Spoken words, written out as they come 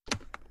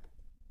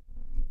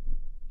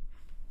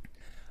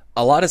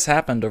A lot has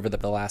happened over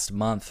the last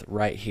month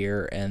right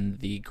here in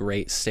the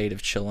great state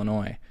of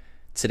Illinois.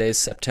 Today's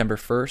September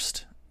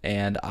 1st,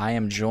 and I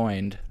am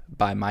joined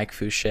by Mike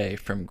Fouché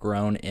from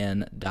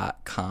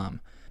grownin.com.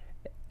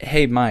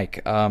 Hey,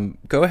 Mike,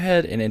 go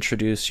ahead and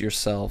introduce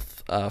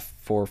yourself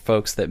for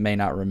folks that may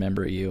not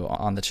remember you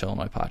on the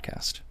Illinois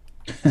podcast.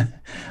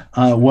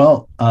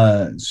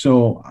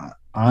 So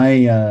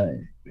I,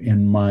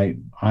 in my,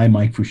 I,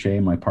 Mike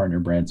Fouché, my partner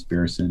Brad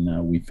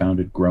Spearson, we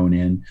founded Grown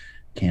In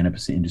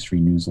Cannabis Industry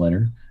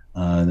Newsletter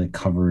that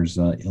covers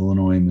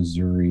Illinois,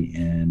 Missouri,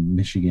 and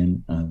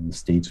Michigan, the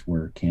states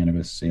where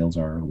cannabis sales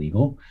are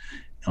legal.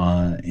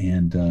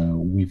 And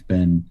we've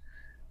been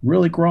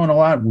really growing a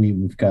lot.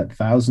 We've got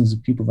thousands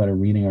of people that are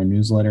reading our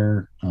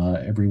newsletter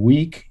every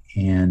week.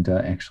 And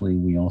actually,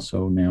 we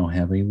also now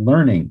have a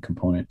learning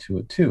component to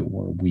it too,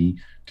 where we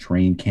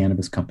train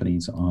cannabis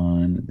companies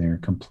on their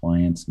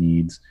compliance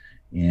needs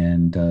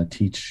and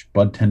teach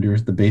bud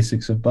tenders the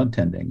basics of bud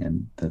tending.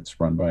 And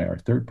that's run by our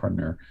third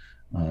partner,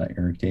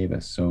 Eric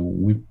Davis. So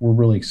we're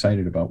really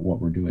excited about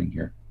what we're doing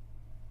here.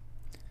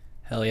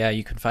 Hell yeah,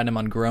 you can find him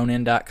on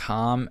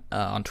grownin.com,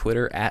 on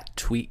Twitter at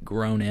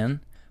tweetgrownin.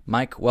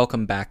 Mike,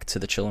 welcome back to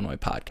the Illinois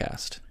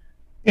podcast.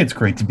 It's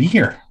great to be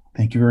here.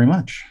 Thank you very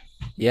much.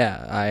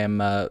 Yeah, I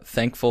am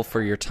thankful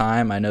for your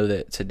time. I know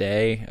that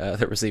today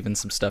there was even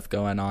some stuff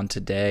going on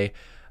today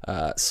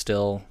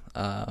still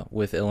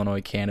with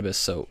Illinois cannabis,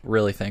 so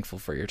really thankful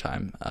for your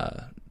time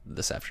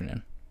this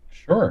afternoon.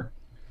 Sure.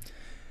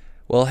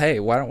 Well, hey,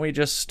 why don't we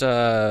just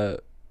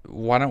start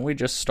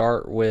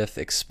with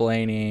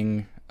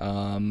explaining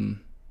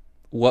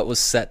what was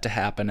set to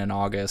happen in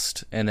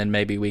August, and then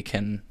maybe we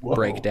can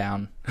break Whoa.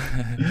 down.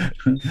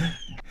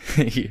 My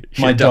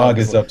Your dog dog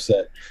is is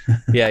upset.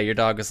 Yeah, your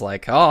dog is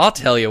like, oh, I'll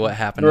tell you what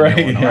happened in Right.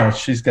 Illinois. Yeah,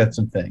 she's got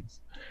some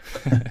things.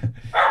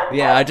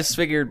 Yeah, I just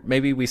figured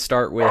maybe we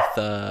start with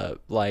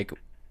like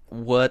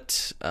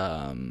what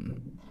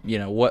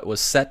what was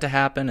set to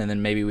happen, and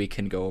then maybe we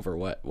can go over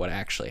what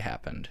actually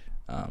happened,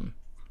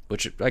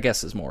 which I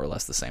guess is more or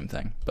less the same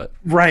thing. But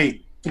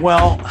Right.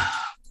 Well,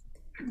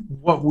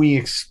 what we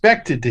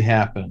expected to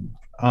happen.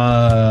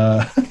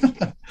 I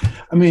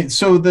mean,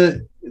 so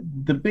the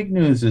big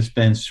news has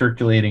been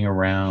circulating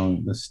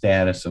around the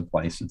status of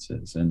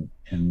licenses, and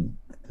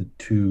the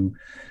two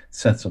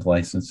sets of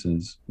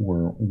licenses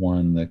were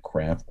one, the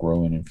craft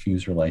grow and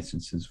infuser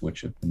licenses,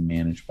 which have been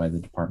managed by the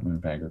Department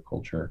of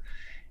Agriculture,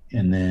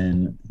 and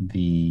then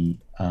the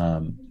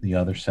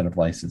other set of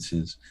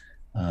licenses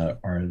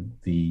are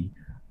the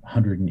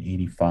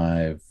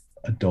 185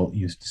 adult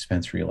use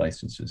dispensary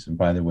licenses. And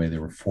by the way, there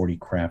were 40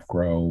 craft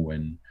grow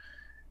and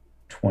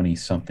 20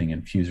 something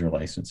infuser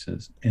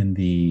licenses. And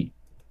the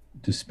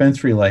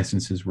dispensary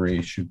licenses were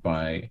issued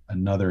by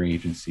another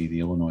agency, the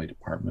Illinois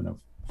Department of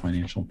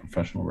Financial and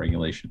Professional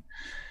Regulation.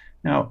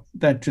 Now,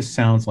 that just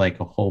sounds like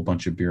a whole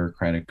bunch of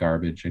bureaucratic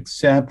garbage,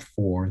 except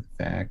for the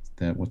fact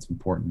that what's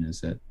important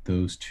is that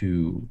those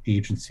two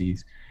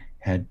agencies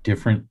had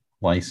different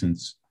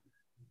license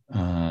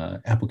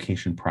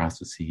application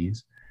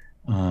processes,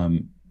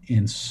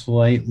 in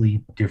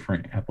slightly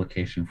different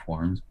application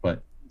forms,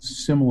 but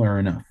similar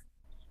enough.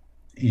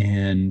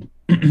 And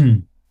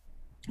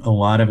a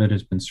lot of it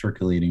has been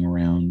circulating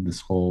around this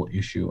whole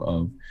issue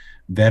of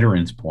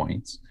veterans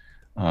points,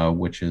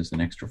 which is an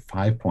extra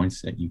 5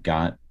 points that you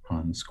got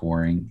on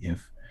scoring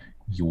if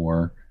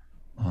your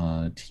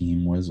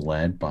team was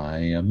led by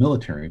a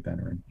military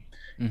veteran.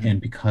 mhm. And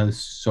because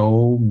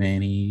so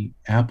many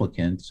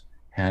applicants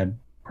had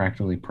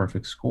practically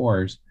perfect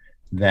scores,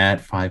 that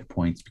 5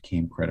 points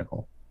became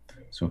critical.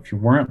 So if you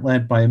weren't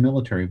led by a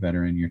military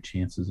veteran, your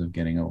chances of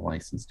getting a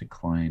license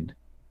declined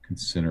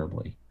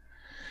considerably.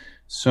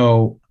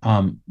 So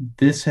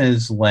this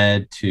has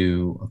led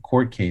to a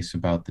court case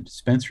about the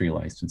dispensary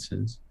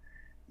licenses.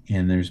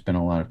 And there's been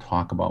a lot of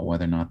talk about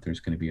whether or not there's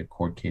going to be a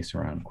court case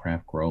around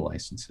craft grow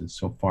licenses.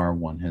 So far,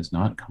 one has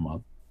not come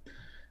up.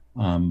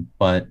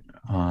 But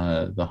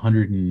the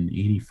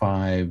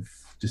 185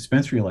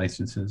 dispensary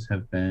licenses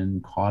have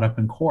been caught up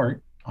in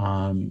court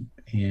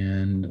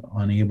and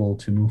unable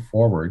to move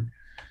forward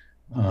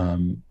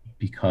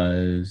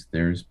because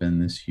there's been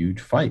this huge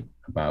fight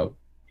about,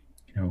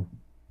 you know,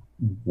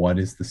 what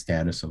is the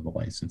status of the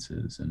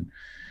licenses, and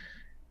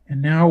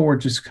now we're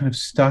just kind of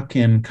stuck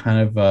in kind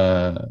of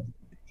a,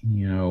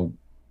 you know,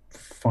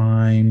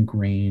 fine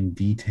grained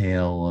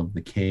detail of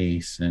the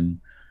case. And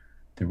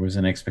there was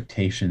an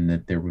expectation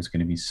that there was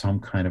going to be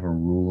some kind of a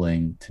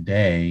ruling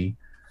today,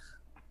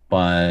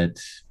 but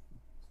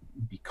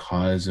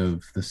because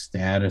of the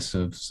status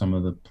of some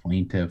of the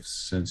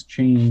plaintiffs has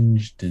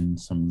changed and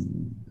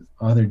some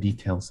other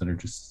details that are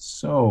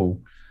just so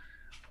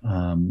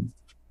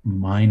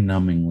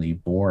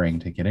mind-numbingly boring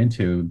to get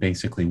into,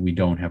 basically we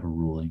don't have a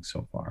ruling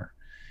so far.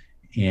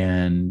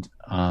 And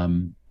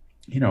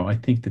I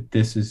think that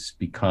this is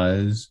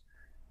because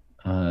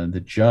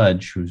the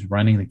judge who's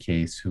running the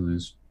case, who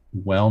is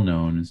well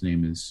known, his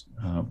name is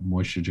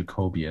Moshe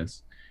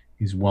Jacobius,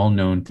 he's well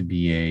known to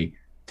be a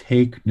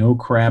take no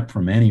crap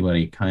from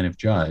anybody kind of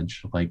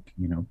judge, like,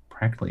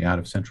 practically out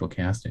of central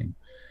casting.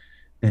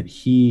 that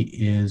he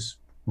is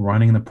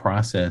running the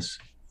process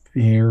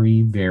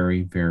very,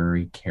 very,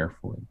 very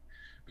carefully,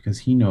 because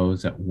he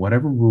knows that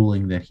whatever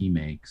ruling that he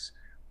makes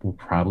will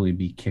probably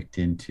be kicked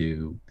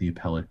into the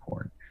appellate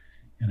court.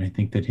 And I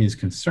think that his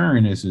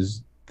concern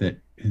is that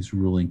his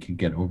ruling could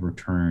get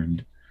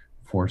overturned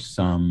for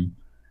some,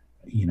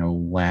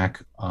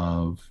 lack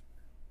of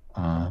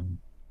um,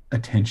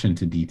 attention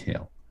to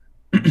detail.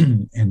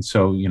 And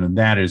so,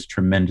 that is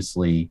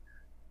tremendously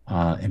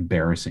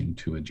embarrassing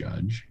to a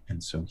judge.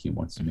 And so he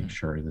wants to make Hmm.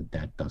 sure that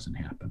that doesn't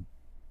happen.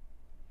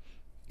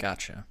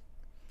 Gotcha.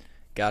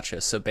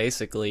 Gotcha. So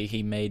basically,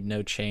 he made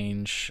no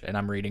change, and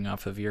I'm reading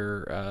off of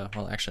your,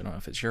 well, actually, I don't know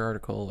if it's your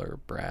article or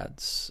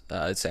Brad's.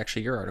 It's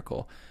actually your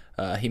article.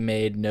 He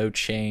made no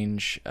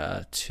change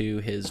to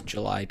his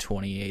July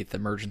 28th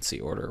emergency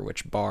order,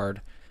 which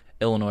barred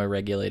Illinois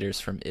regulators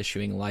from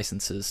issuing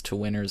licenses to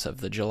winners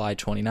of the July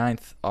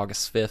 29th,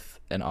 August 5th,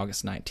 and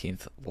August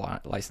 19th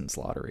license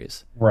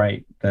lotteries.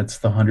 Right. That's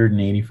the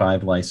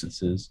 185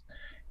 licenses.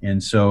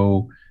 And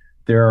so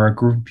there are a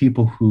group of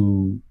people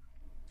who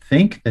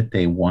think that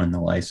they won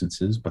the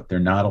licenses, but they're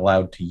not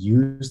allowed to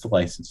use the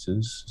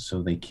licenses.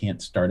 So they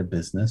can't start a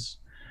business.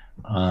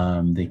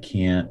 They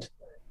can't,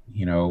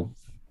 you know,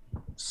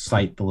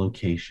 cite the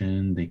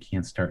location. They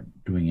can't start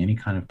doing any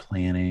kind of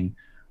planning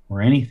or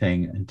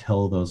anything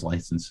until those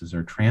licenses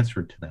are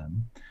transferred to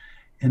them.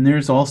 And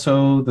there's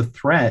also the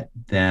threat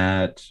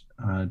that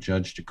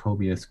Judge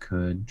Jacobius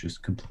could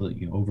just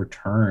completely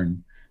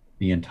overturn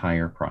the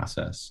entire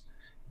process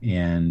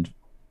and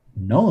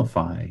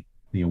nullify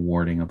the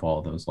awarding of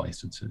all those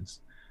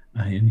licenses.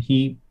 And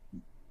he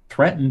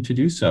threatened to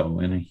do so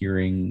in a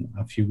hearing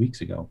a few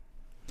weeks ago.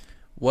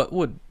 What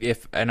would,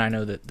 if, and I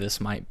know that this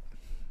might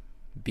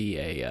be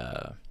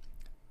a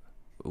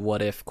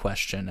what if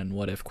question, and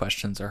what if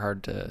questions are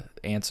hard to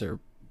answer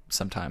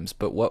sometimes,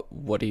 but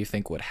what do you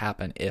think would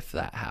happen if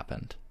that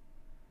happened?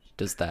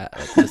 Does that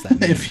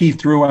If mean? he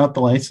threw out the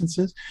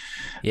licenses,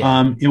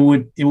 Yeah.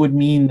 it would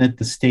mean that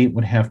the state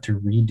would have to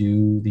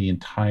redo the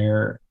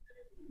entire,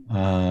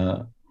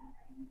 uh,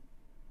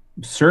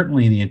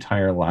 certainly the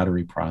entire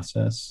lottery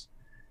process,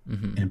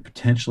 Hmm. and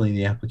potentially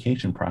the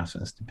application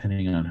process,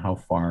 depending on how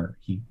far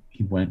he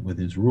went with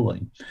his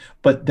ruling.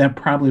 But that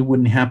probably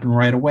wouldn't happen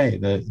right away.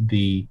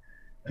 The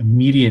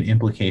immediate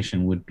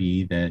implication would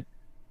be that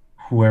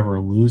whoever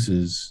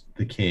loses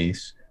the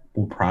case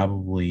will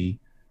probably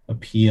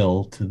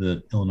appeal to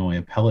the Illinois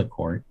appellate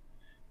court,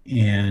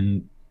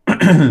 and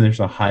there's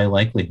a high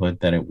likelihood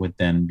that it would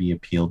then be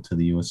appealed to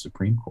the U.S.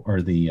 Supreme Court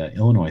or the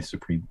Illinois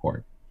Supreme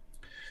Court.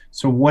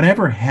 So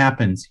whatever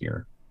happens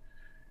here,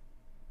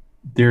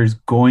 there's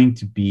going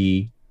to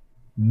be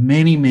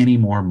many, many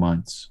more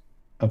months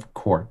of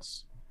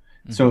courts.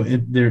 So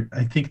Hmm.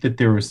 I think that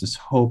there was this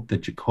hope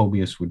that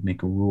Jacobius would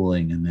make a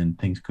ruling and then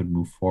things could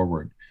move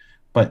forward.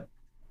 But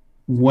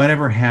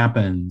whatever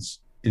happens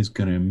is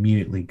going to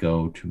immediately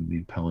go to the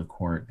appellate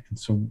court. And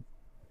so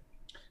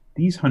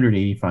these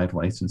 185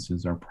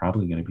 licenses are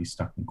probably going to be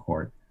stuck in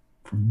court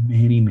for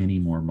many, many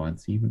more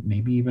months, even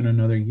maybe even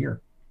another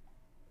year.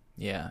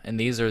 Yeah, and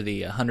these are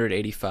the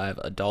 185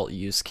 adult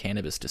use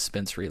cannabis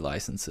dispensary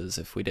licenses,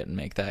 if we didn't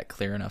make that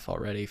clear enough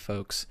already,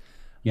 folks.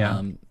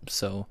 Yeah.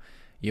 So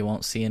you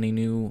won't see any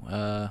new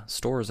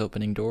stores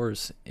opening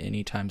doors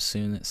anytime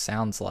soon, it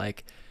sounds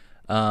like.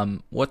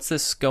 What's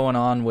this going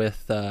on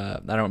with, I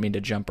don't mean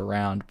to jump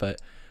around, but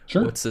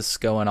Sure. what's this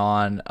going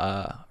on,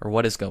 or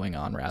what is going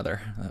on,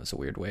 rather? That was a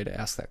weird way to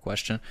ask that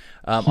question.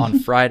 On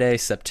Friday,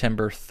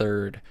 September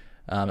 3rd,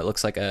 it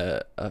looks like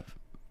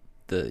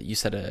you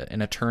said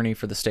an attorney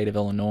for the state of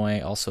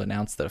Illinois also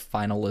announced that a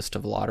final list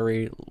of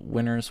lottery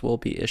winners will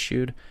be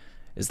issued.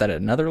 Is that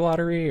another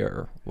lottery,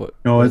 or what?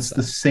 No, What is it's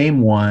the that?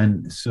 same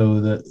one. So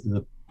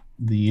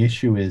the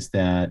issue is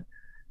that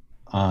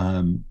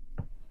um,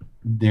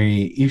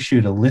 they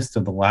issued a list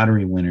of the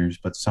lottery winners,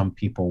 but some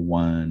people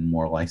won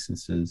more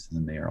licenses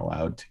than they are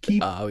allowed to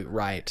keep. Oh,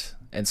 right.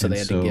 And so And they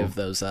had to give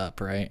so, those up,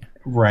 right?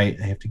 right,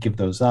 they have to give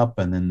those up,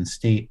 and then the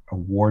state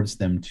awards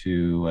them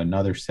to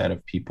another set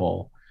of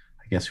people,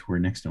 I guess, who were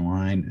next in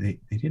line.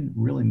 They didn't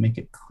really make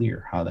it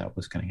clear how that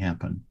was going to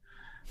happen.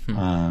 Hmm.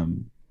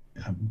 Um,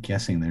 I'm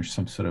guessing there's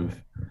some sort of,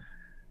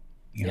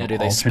 Yeah. Do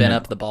they spin alternate.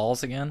 up the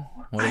balls again?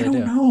 What do I they don't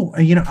do?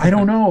 know. I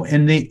don't know.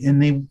 And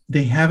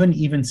they haven't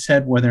even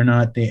said whether or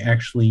not they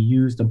actually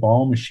used a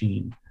ball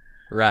machine.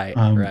 Right.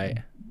 Um, Right.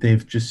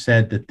 they've just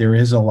said that there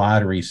is a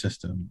lottery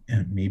system,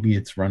 and maybe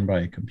it's run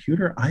by a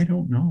computer. I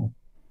don't know.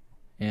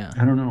 Yeah.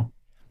 I don't know.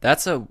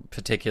 That's a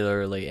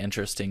particularly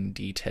interesting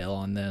detail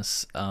on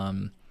this.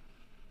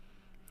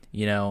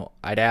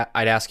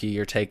 I'd ask you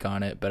your take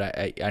on it, but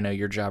I know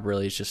your job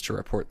really is just to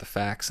report the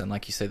facts, and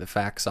like you say, the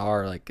facts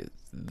are like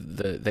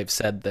they've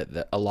said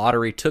that a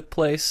lottery took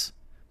place,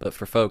 but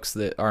for folks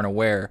that aren't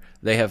aware,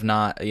 they have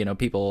not.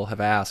 People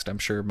have asked. I'm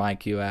sure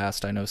Mike, you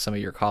asked. I know some of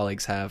your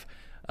colleagues have.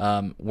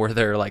 Were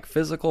there like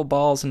physical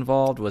balls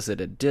involved? Was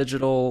it a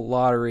digital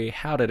lottery?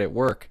 How did it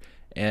work?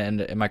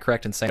 And am I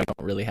correct in saying I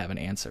don't really have an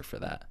answer for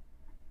that?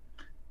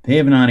 They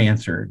have not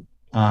answered.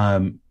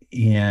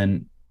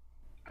 And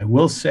I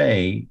will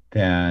say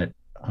that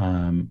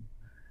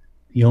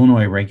the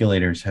Illinois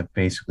regulators have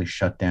basically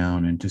shut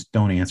down and just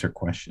don't answer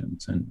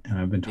questions. And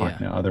I've been Yeah.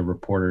 talking to other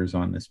reporters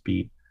on this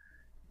beat,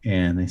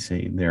 and they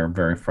say they're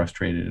very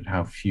frustrated at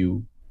how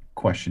few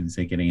questions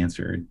they get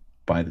answered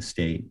by the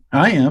state.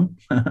 I am.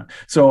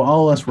 So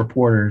all us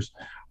reporters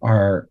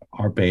are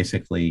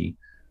basically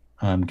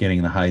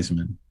getting the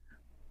Heisman.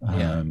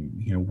 Yeah.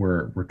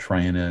 We're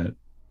trying to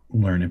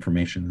learn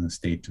information, and the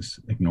state just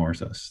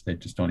ignores us. They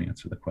just don't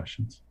answer the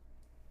questions.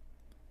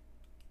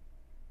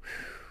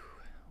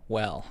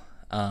 Well,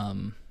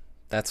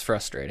 that's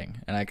frustrating,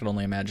 and I can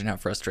only imagine how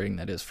frustrating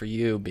that is for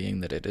you,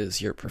 being that it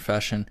is your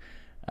profession.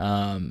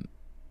 Um,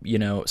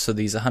 so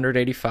these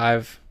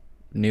 185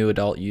 new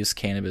adult use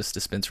cannabis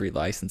dispensary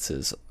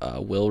licenses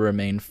will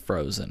remain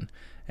frozen,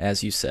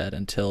 as you said,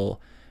 until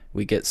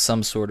we get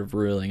some sort of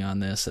ruling on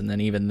this. And then,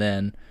 even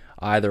then,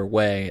 either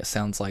way, it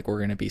sounds like we're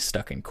going to be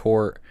stuck in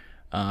court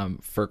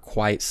for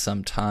quite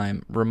some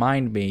time.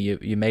 Remind me,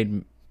 you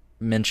made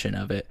mention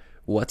of it.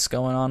 What's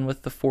going on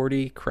with the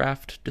 40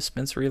 craft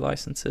dispensary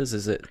licenses?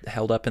 Is it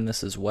held up in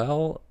this as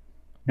well?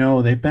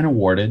 No, they've been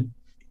awarded.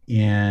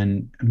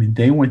 And I mean,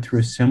 they went through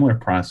a similar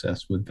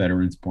process with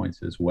veterans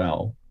points as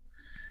well.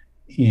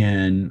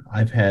 And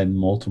I've had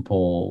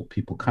multiple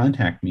people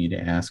contact me to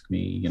ask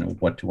me,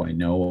 what do I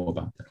know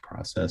about that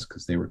process?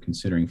 Because they were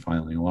considering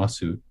filing a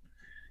lawsuit.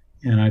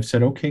 And I've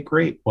said, okay,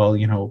 great. Well,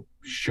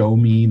 show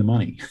me the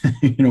money.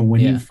 When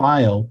you Yeah,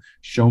 file,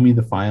 show me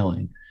the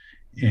filing.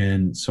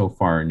 And so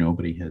far,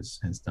 nobody has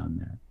done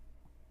that.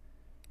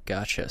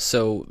 gotcha.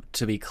 So,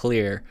 to be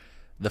clear,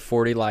 the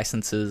 40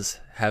 licenses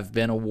have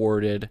been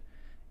awarded,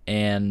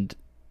 and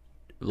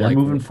They're like,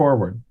 moving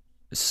forward.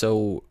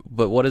 so,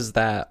 but what does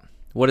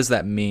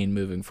that mean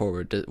moving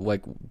forward?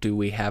 Do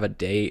we have a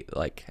date?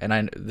 Like,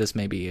 and this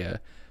may be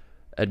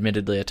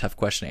admittedly a tough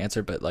question to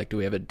answer, but like, do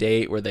we have a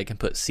date where they can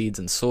put seeds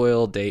in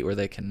soil? Date where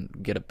they can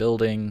get a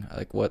building?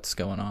 Like, what's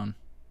going on?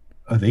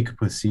 They could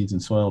put seeds in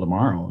soil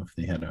tomorrow if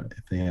they had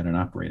an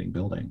operating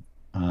building.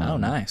 Oh,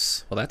 Um,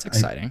 nice. Well, that's I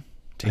exciting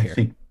to I hear.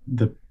 think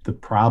the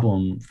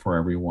problem for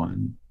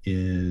everyone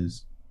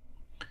is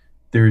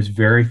there's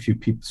very few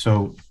people.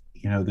 So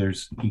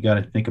there's you got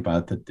to think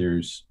about that.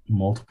 There's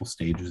multiple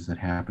stages that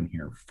happen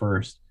here.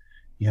 First,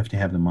 you have to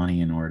have the money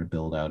in order to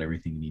build out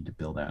everything you need to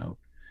build out.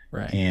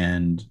 Right.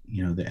 And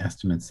the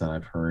estimates that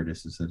I've heard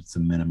is that it's a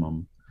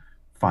minimum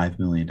 $5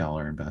 million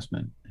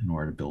investment in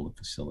order to build a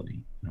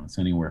facility. It's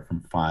anywhere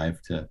from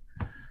 $5 to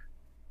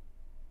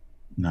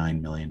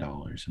 $9 million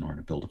in order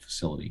to build a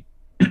facility.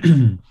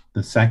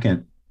 The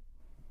second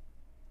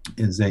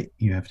is that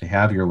you have to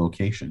have your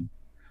location,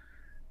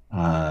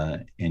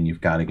 and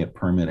you've got to get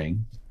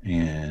permitting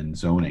and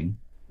zoning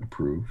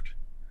approved.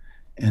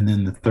 And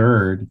then the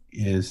third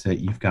is that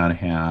you've got to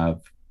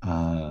have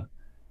a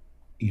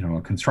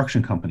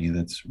construction company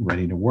that's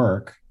ready to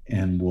work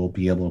and will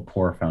be able to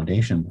pour a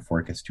foundation before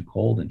it gets too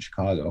cold in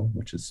Chicago,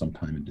 which is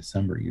sometime in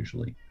December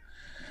usually,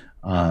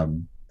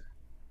 um,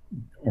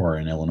 or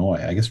in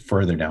Illinois. I guess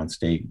further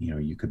downstate,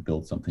 you could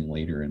build something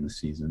later in the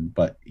season,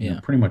 but Yeah.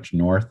 pretty much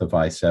north of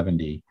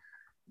I-70,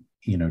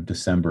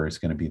 December is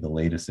going to be the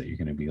latest that you're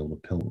going to be able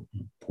to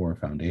pour a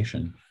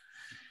foundation.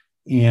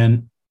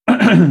 And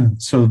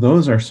so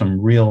those are some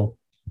real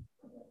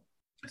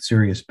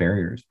serious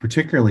barriers,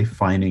 particularly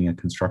finding a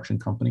construction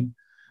company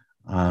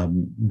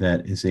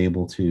that is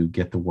able to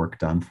get the work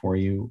done for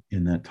you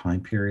in that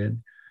time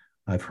period.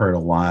 I've heard a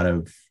lot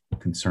of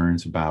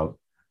concerns about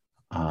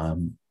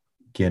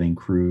getting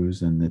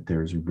crews, and that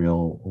there's a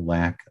real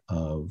lack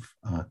of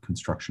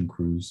construction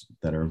crews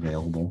that are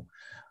available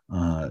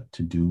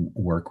to do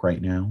work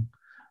right now.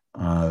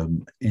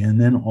 And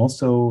then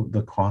also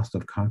the cost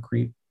of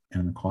concrete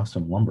and the cost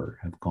of lumber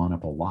have gone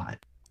up a lot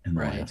in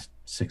the Right. last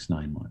 6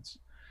 9 months.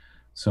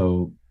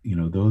 So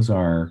those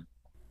are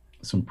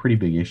some pretty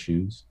big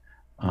issues.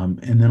 And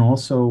then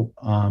also,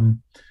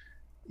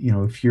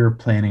 if you're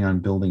planning on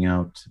building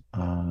out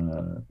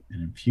an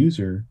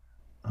infuser,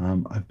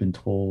 I've been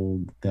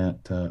told that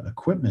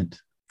equipment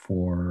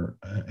for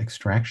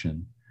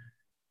extraction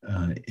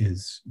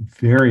is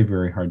very,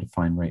 very hard to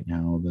find right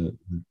now. The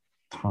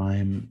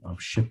time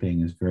of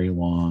shipping is very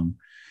long.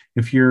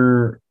 If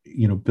you're,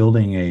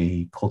 building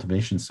a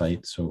cultivation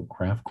site, so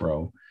craft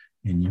grow,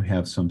 and you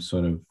have some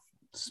sort of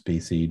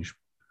space age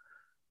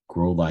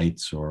grow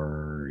lights,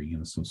 or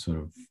some sort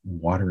of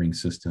watering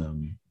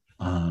system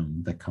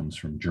that comes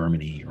from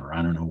Germany, or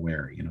I don't know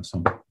where,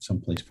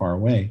 someplace far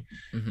away,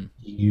 Hmm.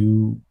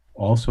 you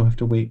also have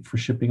to wait for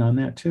shipping on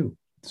that too.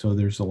 So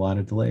there's a lot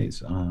of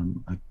delays.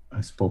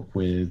 I spoke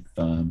with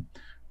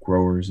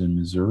growers in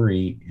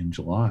Missouri in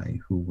July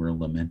who were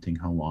lamenting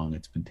how long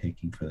it's been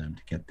taking for them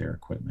to get their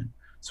equipment.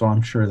 So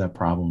I'm sure that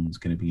problem is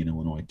going to be in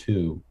Illinois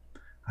too.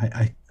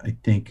 I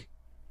think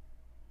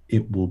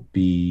it will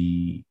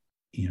be,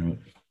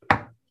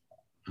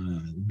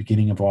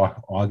 beginning of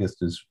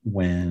August is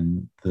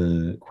when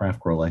the craft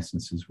grow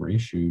licenses were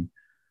issued.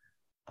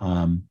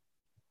 Um,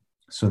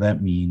 so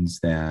that means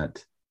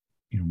that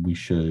we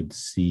should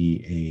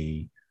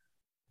see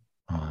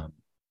a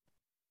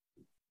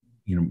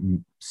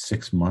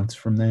 6 months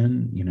from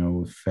then,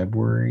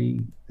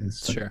 February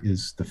Sure.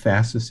 is the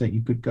fastest that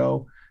you could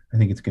go. I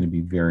think it's going to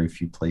be very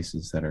few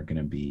places that are going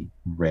to be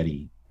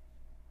ready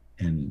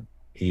and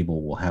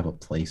will have a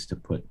place to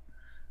put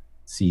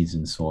seeds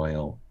in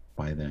soil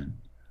by then.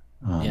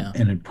 Yeah.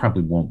 And it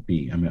probably won't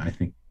be. I mean, I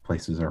think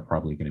places are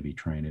probably going to be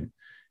trying to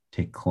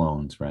take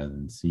clones rather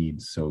than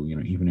seeds. So,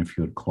 even if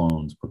you had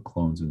clones, put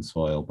clones in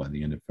soil by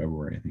the end of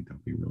February, I think that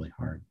would be really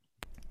hard.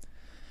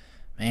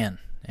 Man,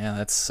 yeah,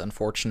 that's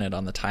unfortunate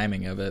on the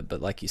timing of it,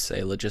 but like you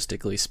say,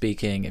 logistically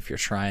speaking, if you're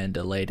trying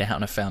to lay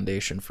down a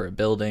foundation for a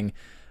building,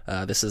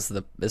 this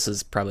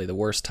is probably the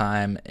worst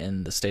time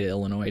in the state of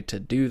Illinois to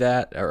do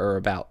that, or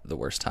about the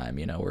worst time.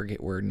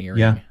 We're Yeah.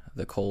 nearing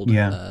the cold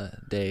Yeah.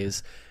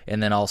 days,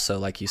 and then also,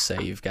 like you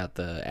say, you've got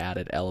the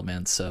added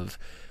elements of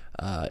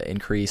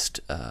increased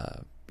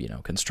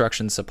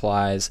construction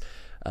supplies.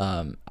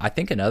 I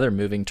think another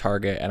moving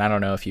target, and I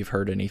don't know if you've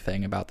heard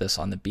anything about this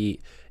on the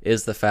beat,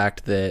 is the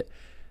fact that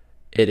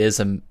it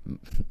is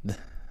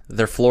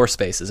their floor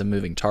space is a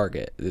moving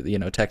target.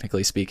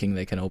 Technically speaking,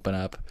 they can open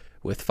up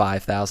with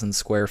 5,000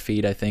 square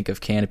feet, I think,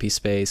 of canopy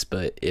space,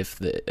 but if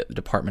the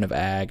Department of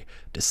Ag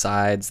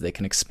decides, they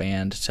can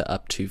expand to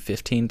up to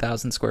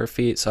 15,000 square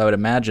feet. So I would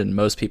imagine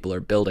most people are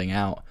building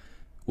out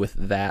with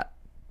that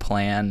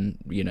plan,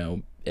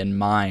 in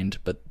mind,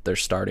 but they're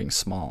starting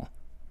small,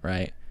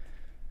 right?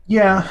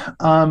 Yeah,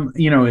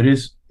 it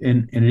is,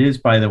 and it is,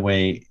 by the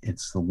way,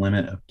 it's the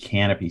limit of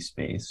canopy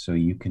space. So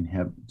you can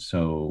have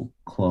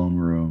clone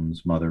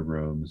rooms, mother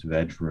rooms,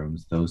 veg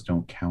rooms, those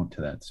don't count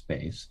to that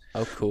space.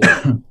 Oh, cool.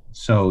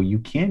 So you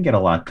can get a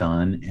lot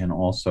done. And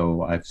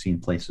also I've seen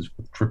places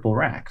with triple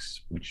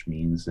racks, which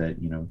means that,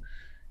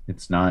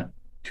 it's not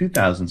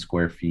 2,000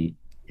 square feet,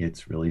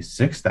 it's really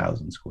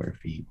 6,000 square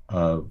feet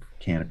of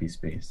canopy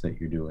space that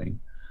you're doing.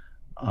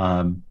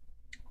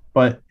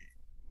 But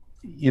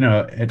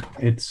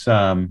it's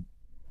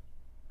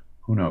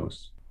who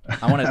knows. I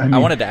I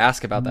mean, wanted to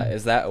ask about that.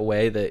 Is that a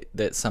way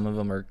that some of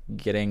them are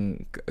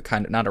getting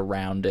kind of not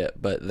around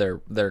it, but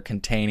they're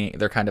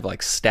kind of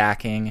like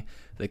stacking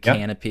the yep,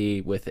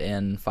 canopy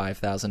within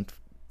 5,000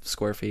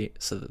 square feet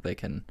so that they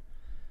can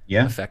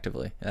yeah,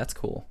 effectively. That's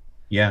cool.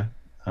 yeah.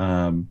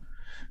 um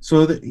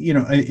so that,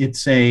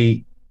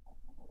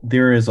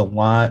 there is a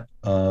lot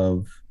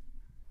of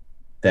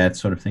that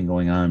sort of thing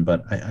going on.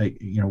 But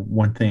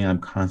one thing I'm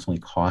constantly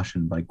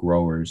cautioned by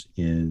growers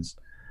is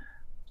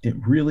it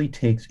really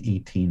takes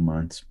 18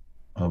 months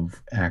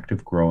of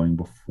active growing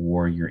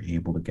before you're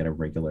able to get a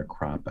regular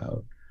crop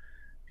out,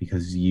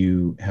 because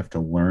you have to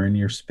learn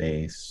your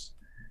space,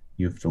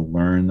 you have to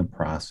learn the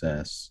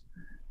process.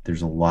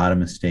 There's a lot of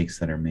mistakes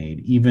that are made.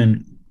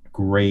 Even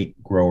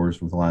great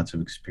growers with lots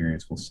of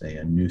experience will say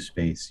a new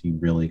space, you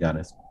really got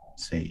to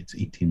say it's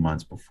 18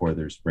 months before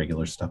there's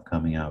regular stuff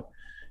coming out.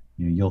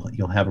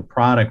 You'll have a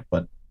product,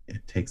 but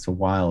it takes a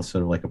while. It's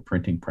sort of like a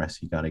printing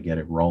press. You got to get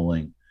it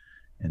rolling,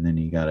 and then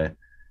you got to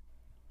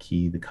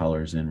key the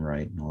colors in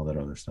right and all that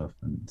other stuff.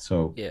 And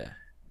so Yeah.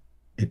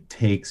 it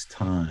takes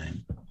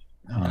time.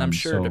 And I'm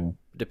sure So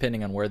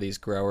depending on where these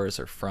growers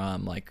are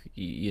from, like,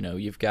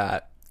 you've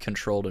got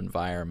controlled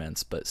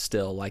environments, but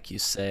still, like you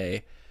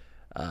say,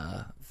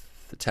 uh,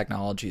 the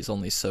technology is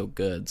only so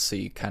good. So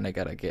you kind of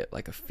got to get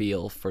like a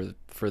feel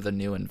for the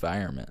new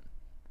environment,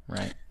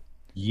 right?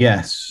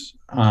 yes,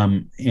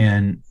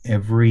 and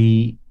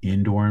every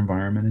indoor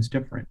environment is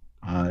different.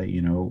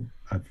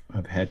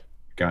 I've had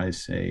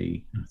guys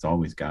say, it's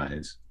always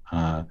guys,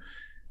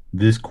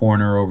 this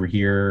corner over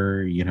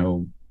here,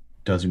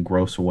 doesn't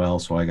grow so well,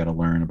 so I got to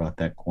learn about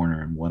that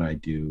corner and what I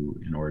do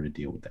in order to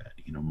deal with that.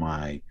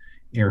 My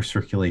air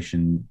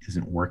circulation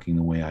isn't working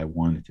the way I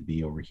want it to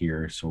be over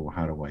here, so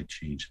how do I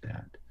change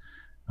that?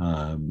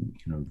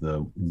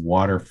 The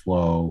water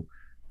flow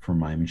for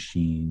my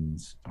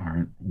machines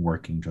aren't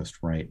working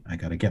just right. I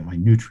got to get my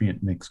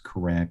nutrient mix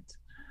correct.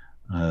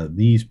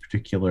 These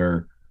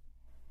particular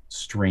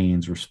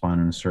strains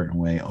respond in a certain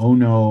way. Oh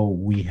no,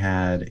 we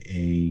had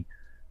a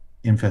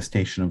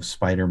infestation of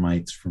spider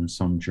mites from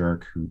some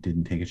jerk who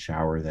didn't take a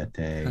shower that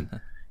day.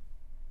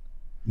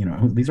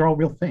 These are all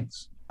real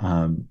things.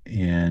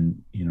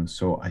 And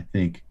so I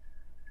think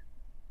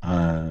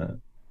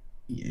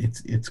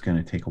it's going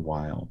to take a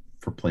while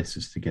for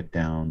places to get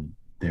down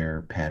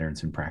their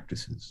patterns and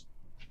practices.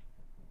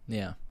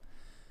 Yeah.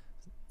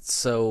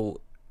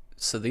 So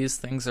these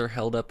things are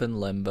held up in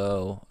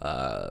limbo.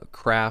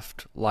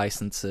 Craft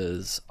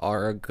licenses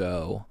are a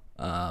go.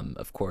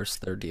 Of course,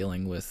 they're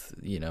dealing with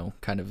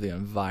kind of the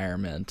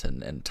environment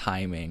and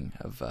timing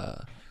of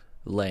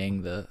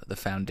laying the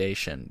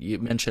foundation. You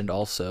mentioned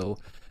also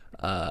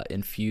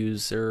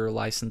infuser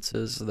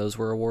licenses; those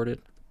were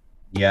awarded.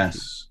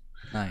 Yes.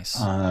 Nice.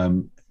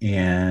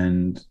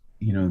 And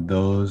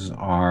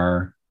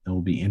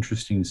it'll be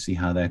interesting to see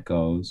how that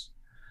goes.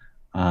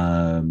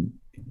 Um,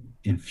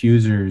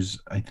 Infusers,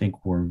 I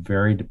think, were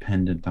very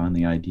dependent on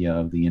the idea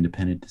of the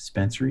independent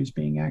dispensaries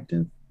being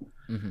active,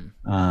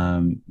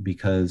 Mm-hmm.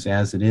 because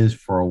as it is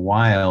for a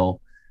while,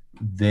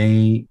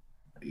 they,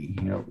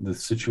 the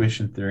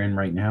situation that they're in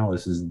right now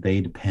is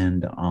they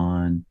depend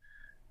on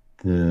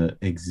the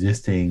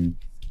existing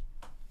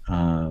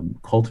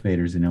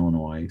cultivators in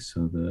Illinois,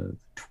 so the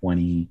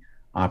 20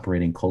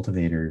 operating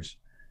cultivators,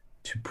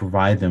 to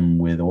provide them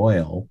with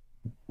oil,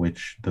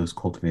 which those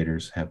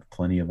cultivators have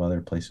plenty of other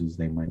places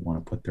they might want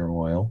to put their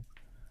oil,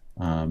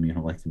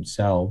 like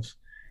themselves.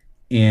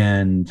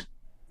 And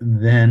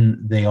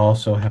then they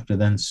also have to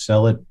then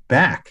sell it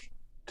back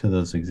to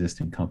those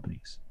existing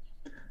companies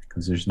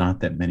because there's not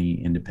that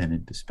many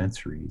independent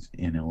dispensaries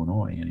in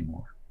Illinois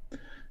anymore.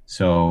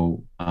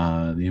 So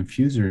the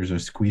infusers are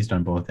squeezed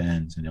on both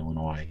ends in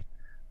Illinois.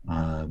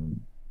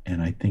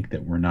 And I think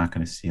that we're not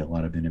going to see a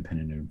lot of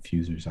independent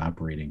infusers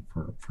operating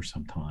for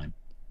some time.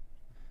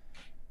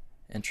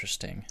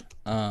 Interesting.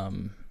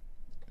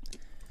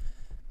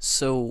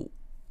 So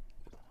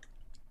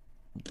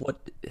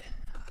what,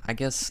 I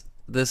guess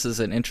this is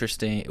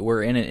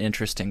we're in an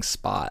interesting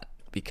spot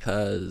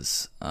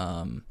because,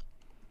 so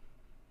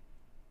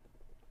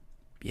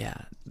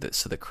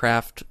the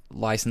craft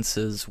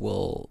licenses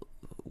will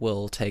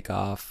take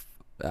off.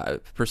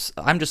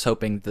 I'm just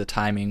hoping the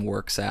timing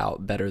works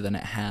out better than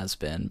it has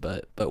been,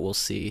 but we'll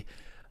see.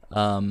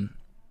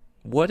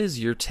 What is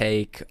your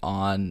take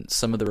on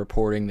some of the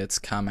reporting that's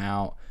come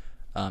out?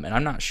 And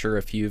I'm not sure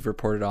if you've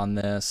reported on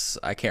this.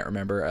 I can't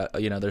remember.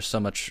 There's so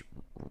much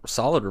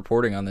solid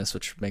reporting on this,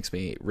 which makes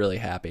me really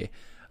happy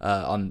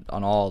on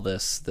all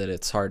this that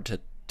it's hard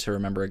to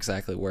remember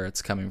exactly where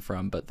it's coming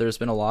from. But there's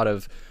been a lot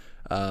of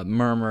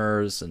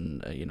murmurs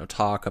and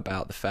talk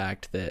about the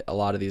fact that a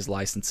lot of these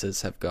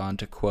licenses have gone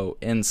to, quote,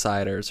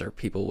 insiders or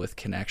people with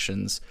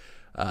connections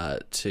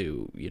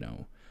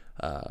to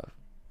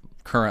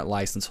current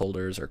license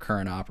holders or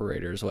current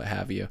operators, what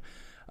have you.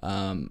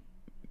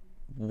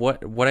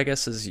 What I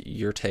guess is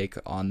your take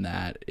on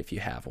that, if you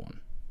have one?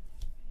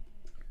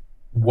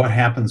 What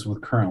happens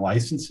with current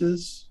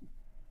licenses,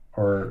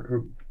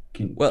 or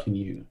can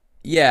you?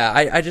 Yeah,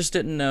 I just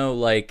didn't know.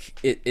 Like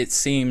it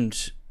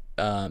seemed,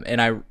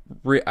 and I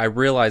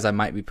realize I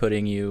might be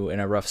putting you in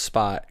a rough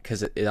spot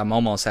because I'm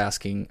almost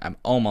asking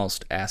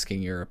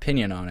your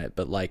opinion on it.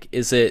 But like,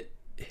 is it,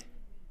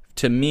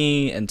 to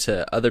me and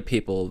to other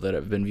people that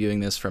have been viewing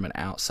this from an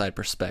outside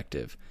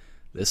perspective,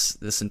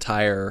 this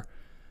entire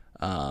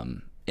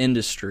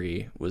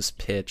industry was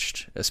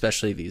pitched,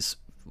 especially these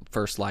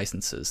first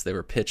licenses, they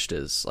were pitched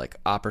as like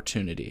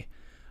opportunity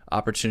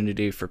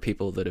for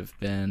people that have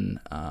been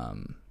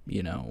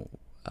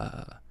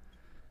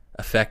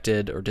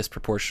affected or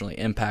disproportionately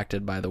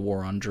impacted by the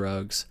war on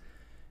drugs.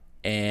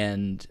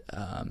 And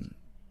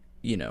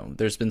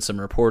there's been some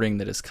reporting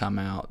that has come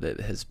out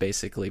that has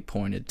basically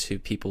pointed to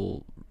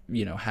people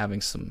having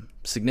some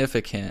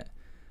significant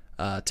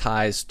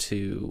ties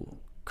to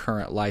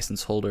current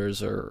license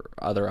holders or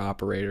other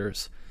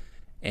operators.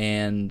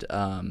 And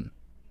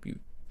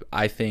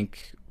I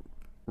think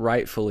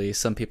rightfully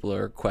some people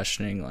are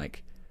questioning,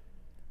 like,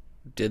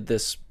 did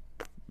this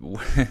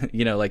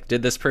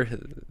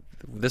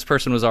this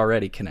person was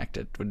already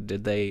connected?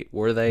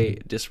 Were they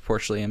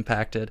disproportionately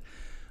impacted?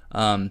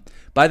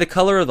 By the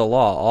color of the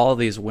law, all of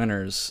these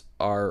winners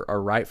are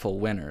rightful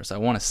winners. I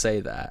want to say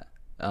that.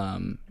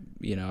 I'm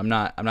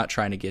not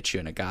trying to get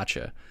you in a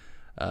gotcha.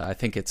 I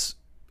think it's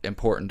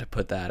important to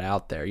put that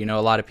out there.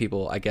 A lot of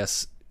people, I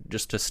guess,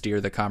 just to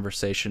steer the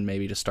conversation,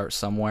 maybe to start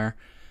somewhere,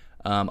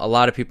 a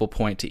lot of people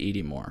point to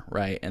Edie Moore,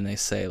 right? And they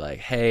say, like,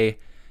 hey,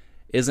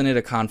 isn't it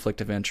a conflict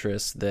of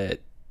interest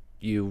that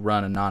you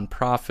run a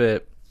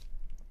nonprofit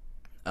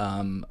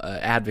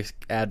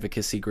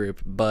advocacy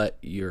group, but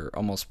you're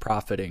almost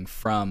profiting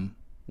from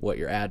what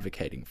you're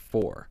advocating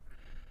for?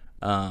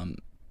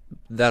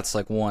 That's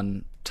like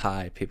one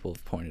tie people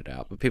have pointed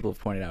out, but people have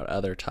pointed out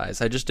other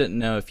ties. I just didn't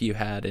know if you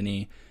had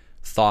any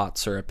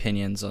thoughts or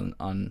opinions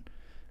on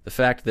the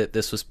fact that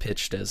this was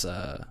pitched as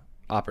a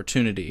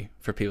opportunity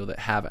for people that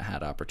haven't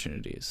had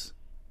opportunities,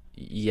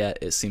 yet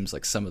it seems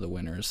like some of the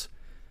winners.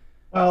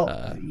 Well,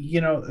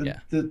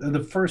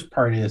 the first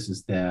part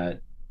is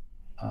that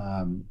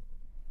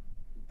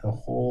the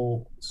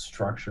whole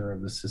structure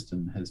of the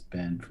system has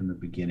been from the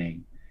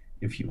beginning.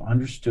 If you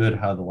understood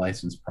how the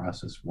license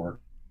process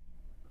worked,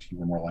 you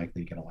were more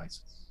likely to get a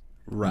license.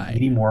 Right.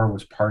 Edie Moore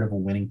was part of a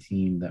winning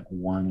team that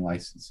won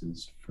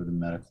licenses for the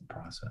medical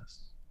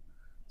process.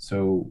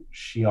 So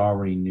she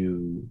already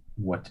knew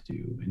what to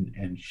do,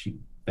 and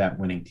that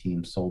winning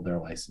team sold their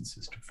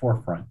licenses to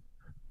Forefront,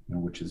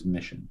 which is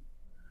Mission.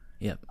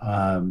 Yep.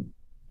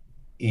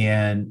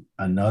 And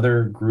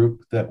another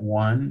group that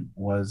won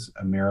was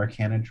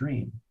Americana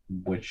Dream,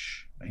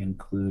 which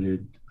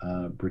included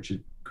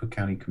Cook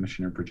County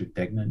Commissioner Bridget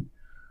Degnan,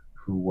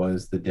 who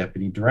was the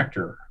deputy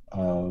director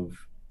of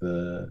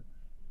the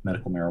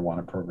medical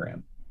marijuana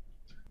program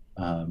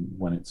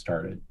when it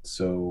started.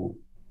 So,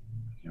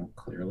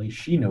 clearly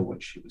she knew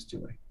what she was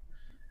doing.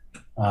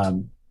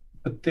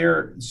 But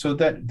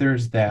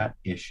there's that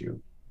issue.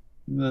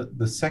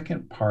 The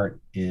second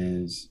part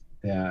is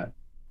that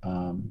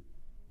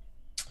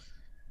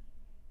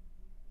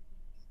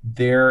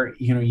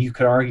you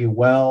could argue,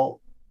 well,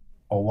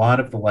 a lot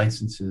of the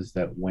licenses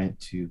that went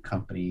to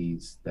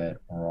companies that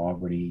are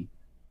already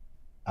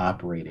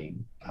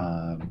operating,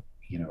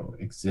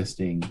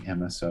 existing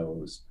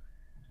MSOs,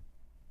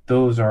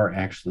 those are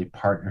actually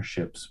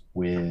partnerships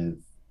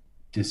with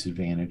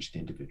disadvantaged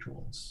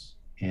individuals.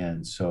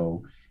 And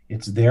so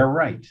it's their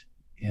right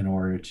in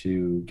order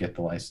to get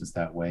the license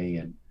that way.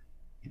 And,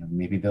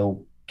 maybe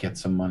they'll get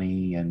some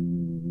money,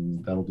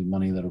 and that'll be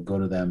money that'll go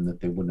to them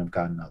that they wouldn't have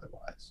gotten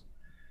otherwise.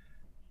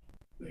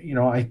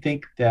 I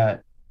think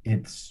that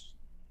it's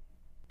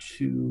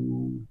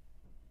too,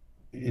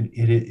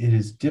 it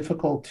is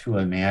difficult to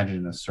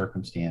imagine a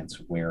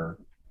circumstance where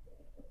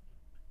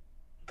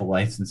the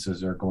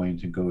licenses are going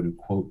to go to,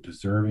 quote,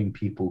 deserving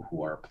people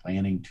who are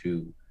planning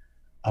to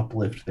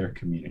uplift their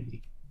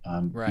community.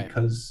 Right.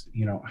 Because,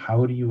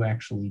 how do you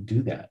actually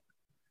do that?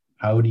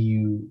 How do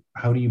you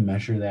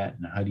measure that,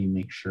 and how do you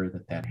make sure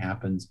that that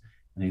happens,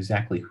 and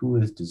exactly who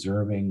is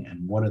deserving,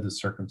 and what are the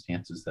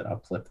circumstances that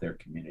uplift their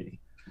community?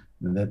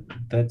 And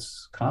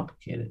that's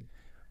complicated.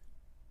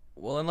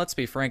 Well, and let's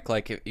be frank,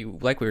 like we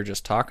were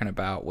just talking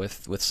about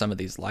with some of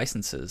these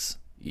licenses,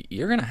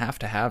 you're going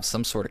to have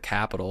some sort of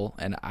capital,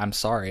 and I'm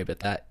sorry, but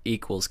that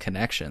equals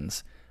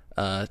connections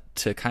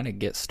to kind of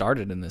get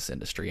started in this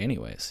industry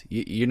anyways.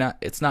 You're not,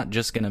 it's not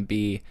just going to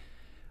be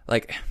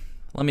like,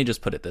 let me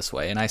just put it this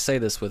way, and I say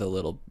this with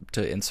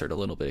to insert a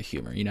little bit of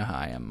humor. You know how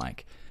I am,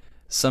 Mike.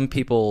 Some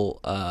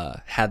people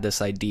had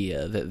this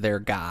idea that their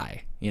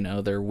guy,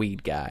 their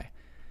weed guy,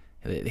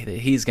 that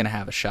he's going to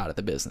have a shot at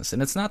the business.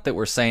 And it's not that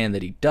we're saying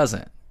that he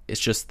doesn't. It's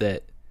just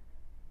that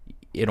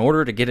in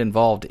order to get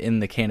involved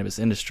in the cannabis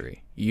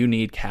industry, you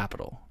need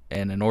capital.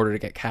 And in order to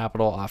get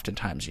capital,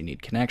 oftentimes you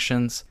need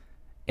connections.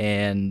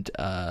 And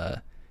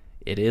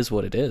it is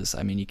what it is.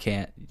 I mean, you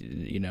can't,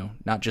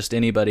 not just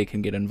anybody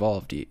can get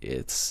involved.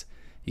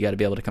 You got to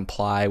be able to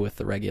comply with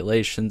the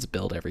regulations,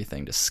 build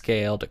everything to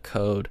scale, to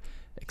code,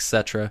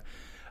 etc.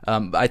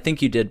 I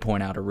think you did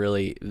point out a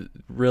really,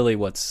 really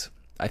what's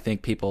I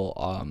think people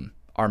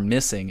are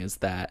missing is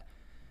that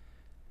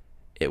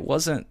it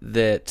wasn't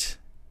that,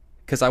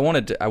 because I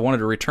wanted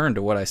to return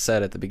to what I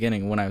said at the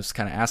beginning when I was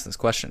kind of asking this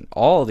question.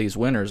 All of these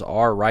winners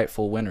are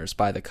rightful winners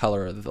by the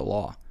color of the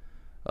law,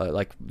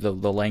 like the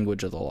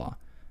language of the law.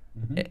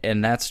 Mm-hmm.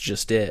 And that's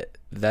just it.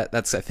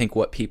 That's I think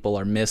what people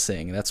are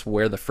missing. That's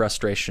where the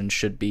frustration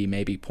should be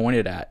maybe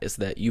pointed at, is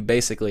that you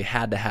basically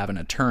had to have an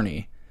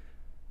attorney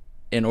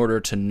in order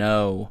to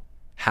know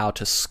how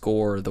to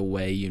score the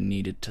way you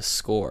needed to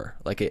score.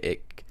 Like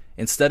it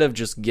instead of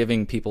just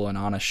giving people an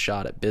honest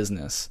shot at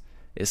business,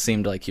 it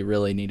seemed like you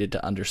really needed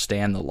to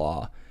understand the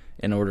law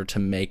in order to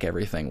make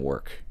everything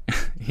work.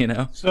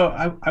 So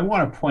I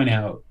want to point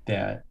out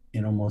that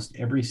in almost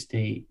every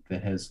state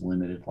that has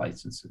limited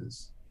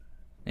licenses,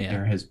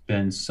 there has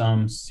been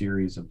some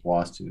series of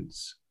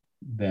lawsuits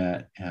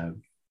that have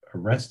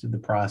arrested the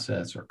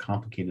process or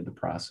complicated the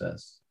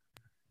process.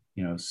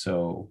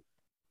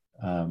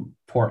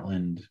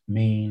 Portland,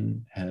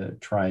 Maine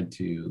had tried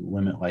to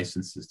limit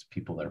licenses to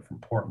people that are from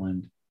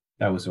Portland.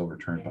 That was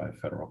overturned by a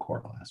federal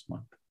court last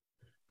month.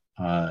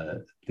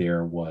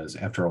 There was,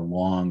 after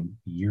a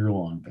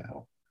year-long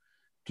battle,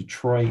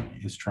 Detroit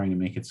is trying to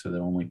make it so that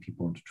only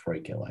people in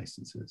Detroit get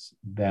licenses.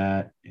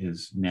 That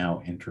is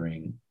now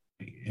entering,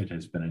 it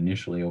has been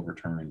initially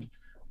overturned,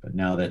 but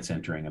now that's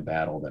entering a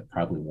battle that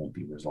probably won't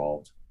be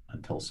resolved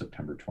until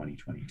September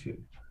 2022.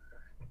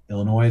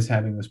 Illinois is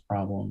having this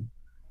problem.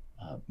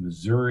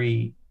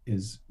 Missouri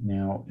is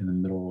now in the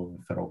middle of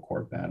a federal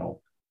court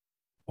battle.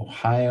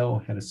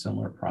 Ohio had a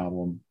similar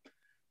problem.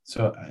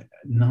 So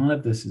none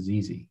of this is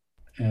easy.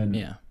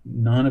 And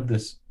none of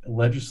this,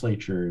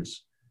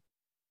 legislatures,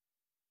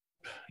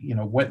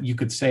 what you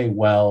could say,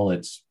 well,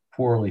 it's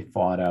poorly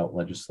thought out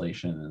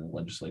legislation and the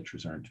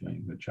legislatures aren't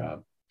doing a good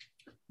job.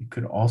 It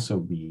could also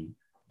be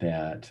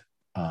that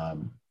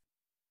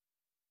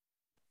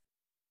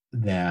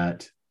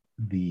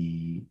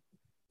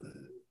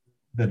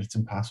that it's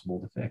impossible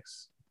to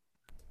fix,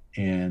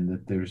 and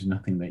that there's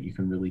nothing that you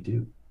can really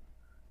do,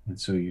 and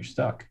so you're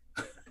stuck.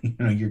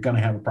 You're going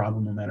to have a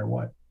problem no matter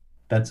what.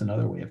 That's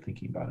another way of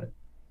thinking about it.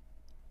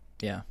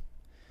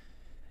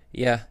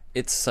 Yeah,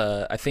 it's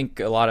I think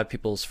a lot of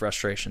people's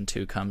frustration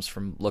too comes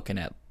from looking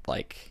at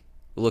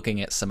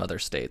some other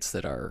states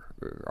that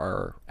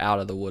are out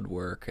of the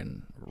woodwork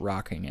and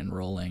rocking and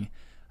rolling,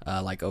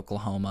 like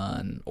Oklahoma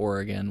and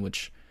Oregon,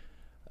 which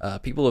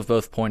people have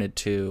both pointed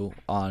to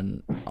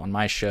on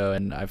my show,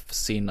 and I've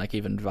seen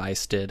even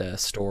Vice did a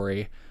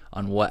story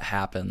on what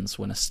happens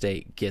when a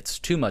state gets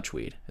too much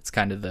weed. It's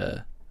kind of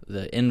the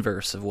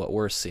inverse of what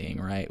we're seeing,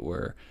 right?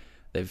 Where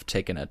they've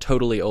taken a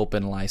totally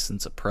open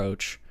license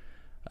approach,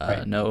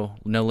 right. No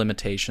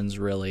limitations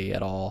really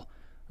at all.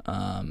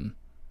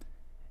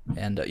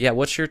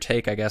 What's your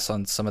take, I guess,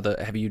 on some of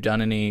have you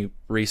done any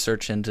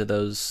research into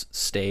those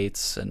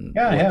states and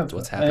I have.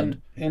 What's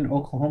happened? In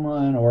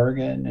Oklahoma and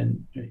Oregon,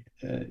 and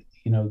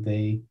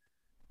they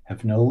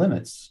have no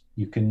limits.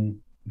 You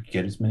can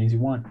get as many as you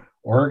want.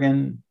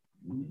 Oregon,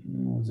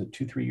 was it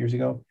 2-3 years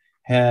ago,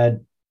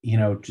 had,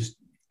 just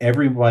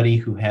everybody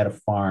who had a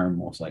farm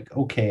was like,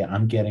 okay,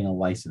 I'm getting a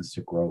license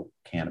to grow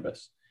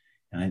cannabis.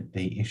 And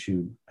they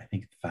issued, I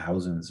think,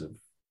 thousands of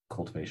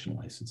cultivation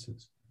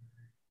licenses.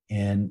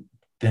 And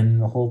then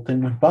the whole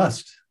thing went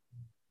bust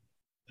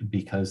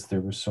because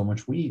there was so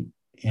much weed.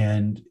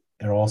 And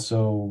it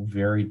also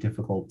very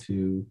difficult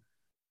to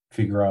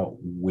figure out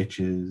which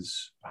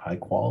is high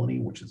quality,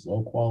 which is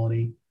low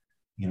quality.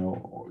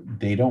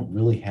 They don't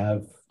really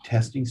have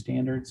testing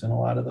standards in a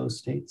lot of those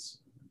states.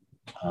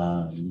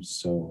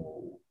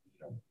 So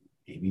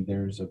maybe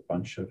there's a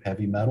bunch of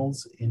heavy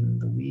metals in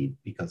the weed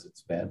because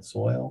it's bad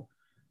soil.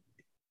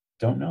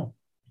 Don't know.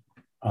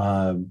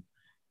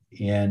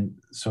 And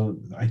so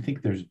I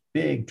think there's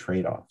big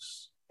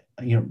trade-offs.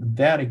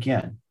 That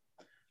again,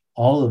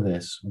 all of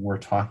this, we're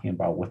talking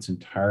about what's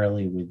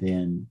entirely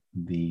within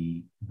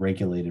the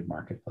regulated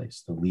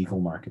marketplace, the legal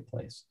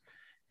marketplace.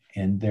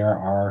 And there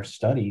are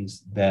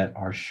studies that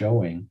are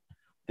showing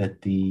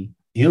that the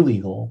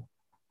illegal,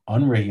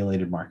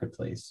 unregulated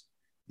marketplace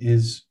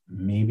is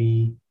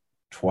maybe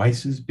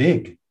twice as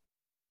big,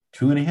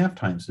 2.5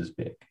 times as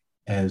big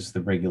as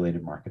the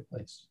regulated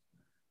marketplace.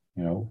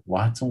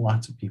 Lots and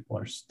lots of people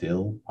are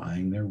still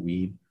buying their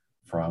weed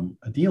from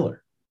a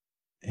dealer.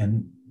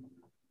 And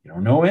you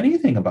don't know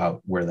anything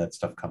about where that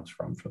stuff comes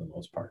from for the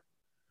most part.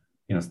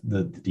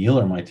 The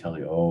dealer might tell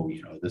you, oh,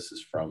 this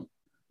is from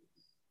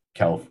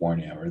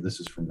California or this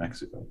is from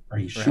Mexico. Are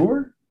you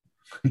sure?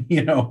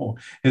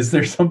 Is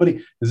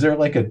there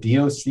like a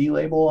DOC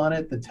label on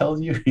it that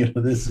tells you,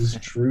 this is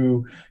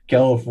true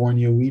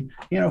California weed?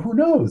 Who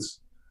knows?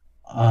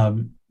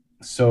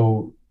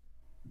 So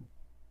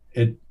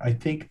I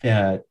think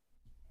that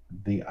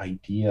the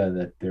idea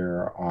that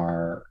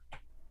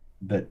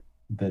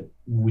that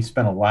we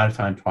spend a lot of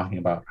time talking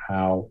about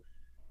how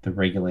the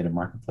regulated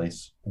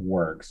marketplace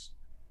works.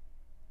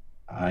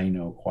 I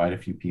know quite a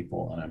few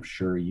people, and I'm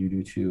sure you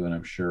do too, and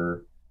I'm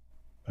sure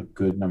a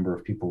good number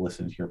of people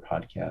listening to your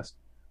podcast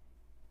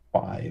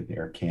buy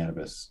their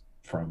cannabis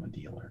from a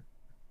dealer,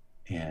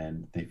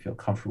 and they feel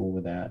comfortable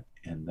with that,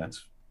 and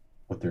that's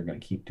what they're going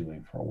to keep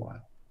doing for a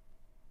while.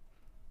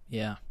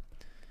 Yeah,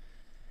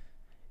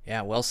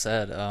 well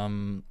said.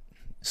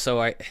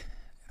 So I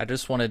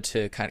just wanted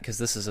to because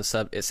this is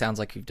it sounds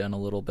like you've done a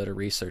little bit of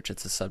research.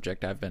 It's a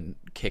subject I've been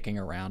kicking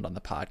around on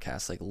the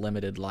podcast, like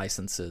limited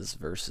licenses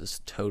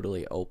versus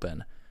totally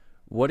open.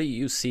 What do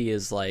you see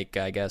as, like,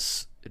 I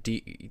guess,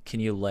 can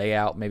you lay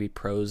out maybe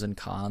pros and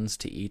cons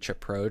to each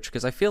approach?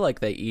 Because I feel like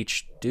they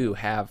each do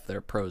have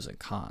their pros and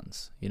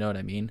cons. You know what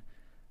I mean?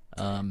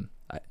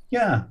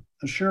 Yeah,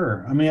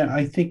 sure. I mean,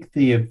 I think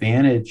the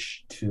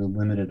advantage to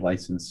limited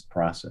license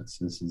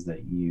processes is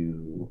that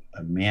you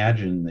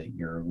imagine that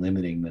you're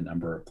limiting the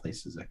number of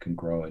places that can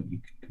grow, and you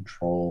can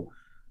control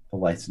the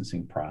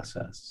licensing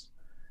process,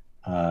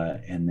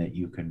 and that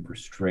you can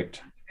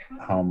restrict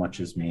how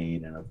much is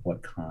made and of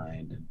what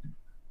kind and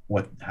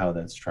how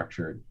that's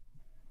structured.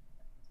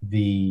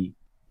 The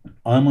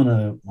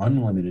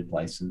unlimited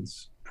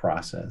license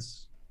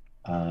process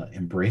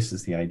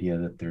embraces the idea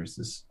that there's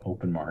this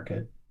open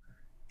market,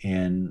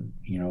 and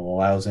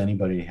allows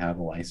anybody to have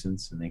a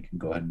license, and they can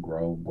go ahead and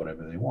grow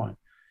whatever they want.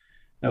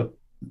 Now,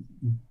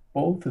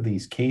 both of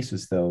these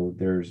cases, though,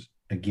 there's,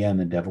 again,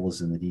 the devil is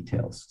in the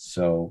details.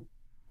 So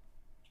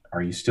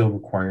are you still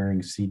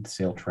requiring seed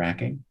sale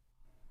tracking?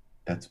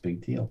 That's a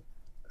big deal,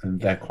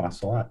 and that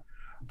costs a lot.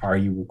 Are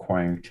you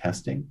requiring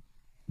testing?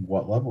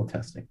 What level of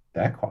testing?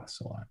 That costs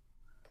a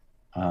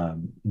lot.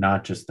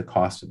 Not just the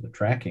cost of the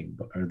tracking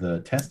or the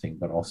testing,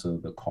 but also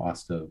the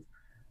cost of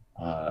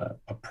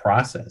a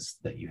process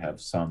that you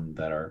have some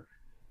that are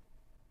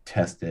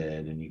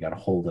tested, and you got to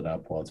hold it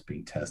up while it's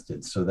being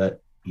tested, so that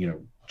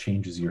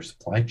changes your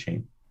supply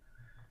chain.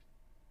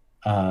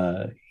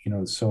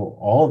 So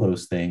all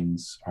those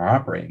things are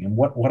operating. And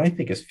what I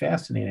think is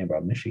fascinating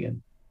about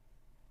Michigan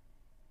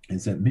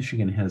is that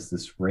Michigan has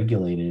this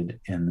regulated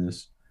and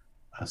this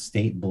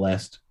state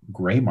blessed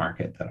gray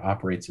market that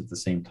operates at the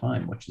same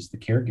time, which is the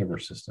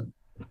caregiver system.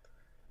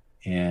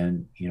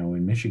 And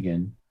in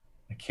Michigan,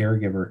 a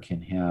caregiver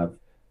can have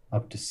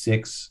up to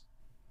 6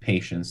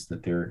 patients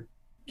that they're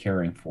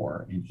caring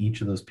for. And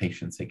each of those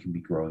patients, they can be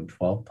growing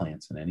 12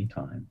 plants at any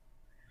time.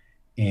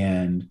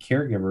 And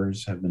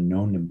caregivers have been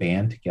known to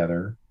band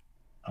together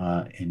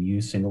and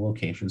use single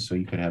locations. So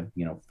you could have,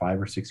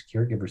 5 or 6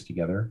 caregivers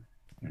together.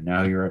 And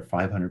now you're at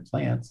 500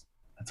 plants.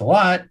 That's a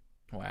lot.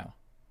 Wow.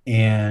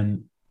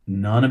 And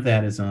none of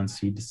that is on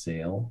seed to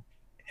sale,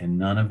 and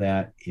none of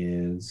that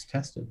is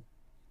tested.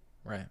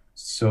 Right.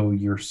 So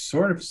you're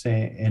sort of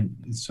saying,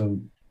 and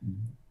so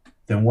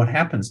then what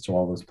happens to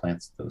all those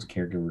plants those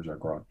caregivers are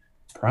growing?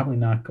 Probably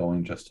not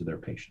going just to their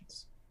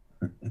patients.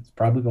 It's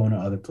probably going to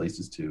other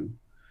places too.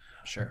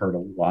 Sure. I've heard a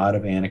lot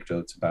of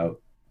anecdotes about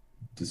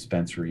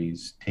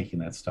dispensaries taking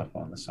that stuff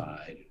on the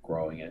side and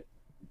growing it,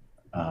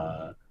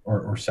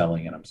 or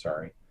selling it. I'm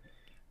sorry.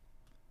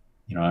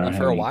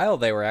 For a while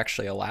they were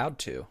actually allowed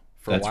to.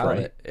 For That's a while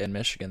right. In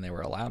Michigan they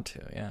were allowed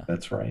to. Yeah.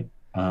 That's right.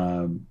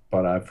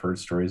 But I've heard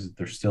stories that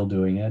they're still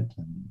doing it,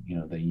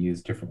 and they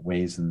use different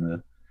ways in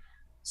the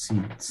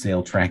seed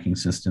sale tracking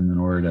system in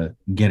order to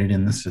get it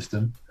in the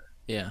system.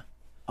 Yeah.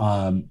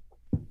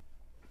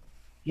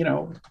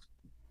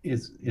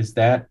 Is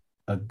that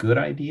a good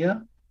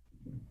idea?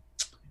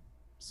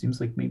 Seems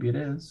like maybe it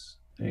is.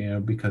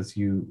 because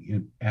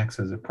it acts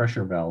as a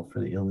pressure valve for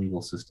the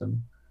illegal system.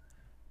 And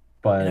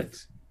But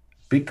if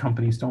big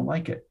companies don't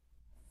like it.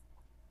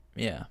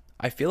 Yeah.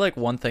 I feel like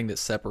one thing that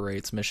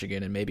separates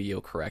Michigan, and maybe you'll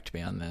correct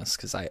me on this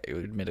because I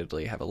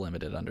admittedly have a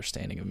limited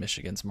understanding of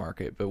Michigan's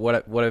market, but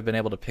what I've been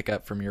able to pick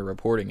up from your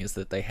reporting is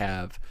that they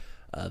have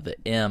the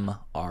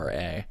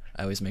MRA.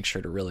 I always make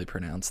sure to really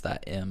pronounce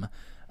that M,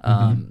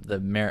 Mm-hmm.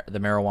 the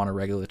Marijuana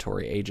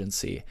Regulatory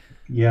Agency.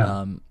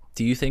 Yeah.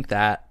 Do you think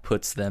that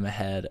puts them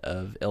ahead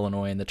of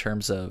Illinois in the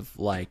terms of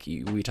like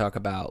we talk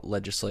about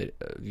legislate,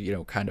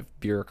 kind of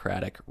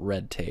bureaucratic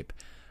red tape,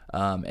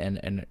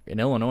 and in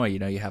Illinois,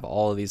 you have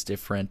all of these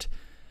different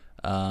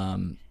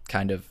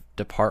kind of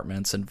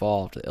departments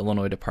involved: the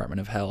Illinois Department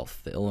of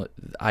Health, the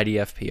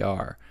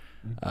IDFPR.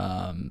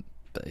 Um,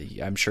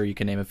 I'm sure you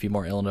can name a few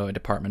more. Illinois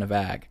Department of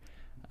Ag.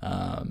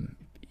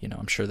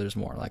 I'm sure there's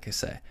more. Like I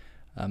say,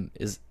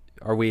 is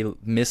are we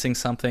missing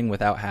something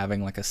without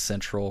having like a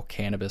central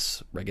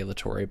cannabis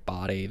regulatory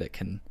body that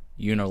can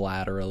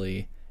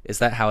unilaterally? Is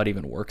that how it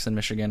even works in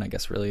Michigan? I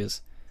guess really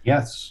is.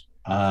 Yes.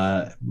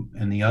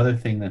 And the other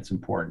thing that's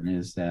important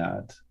is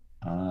that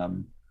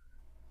um,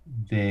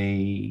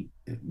 they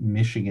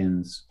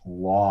Michigan's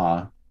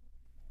law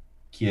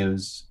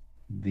gives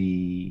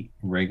the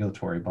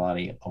regulatory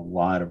body a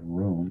lot of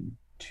room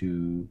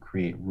to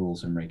create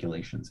rules and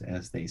regulations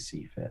as they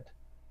see fit.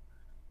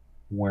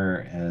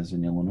 Whereas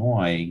in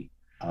Illinois,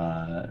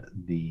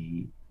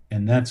 the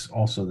and that's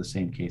also the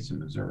same case in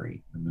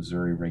Missouri. The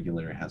Missouri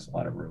regulator has a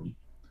lot of room,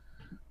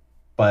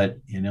 but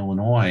in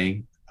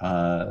Illinois,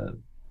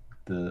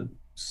 the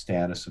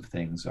status of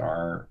things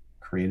are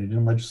created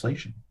in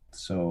legislation.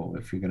 So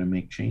if you're going to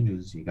make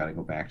changes, you got to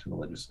go back to the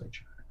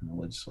legislature, and the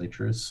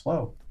legislature is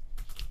slow.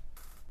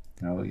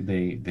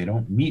 They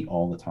don't meet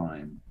all the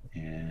time,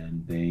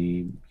 and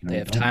They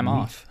have don't time meet.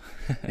 off.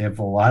 They have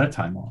a lot of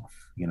time off.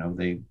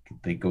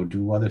 They go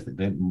do other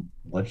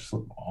things.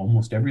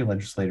 Almost every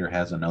legislator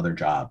has another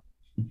job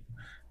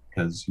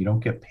because you don't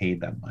get paid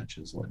that much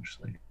as a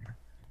legislator,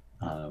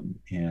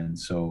 and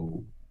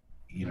so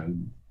you know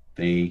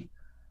they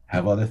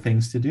have other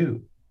things to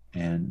do,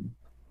 and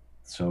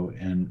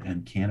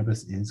and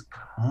cannabis is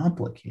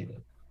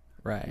complicated.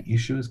 Right. The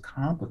issue is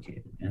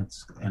complicated,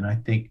 and I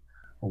think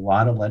a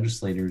lot of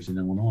legislators in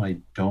Illinois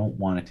don't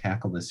want to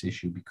tackle this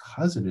issue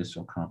because it is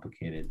so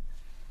complicated,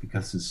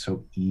 because it's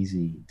so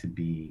easy to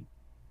be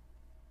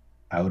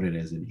outed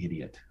as an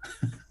idiot.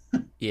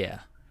 Yeah.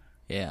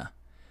 Yeah.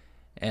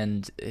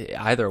 And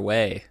either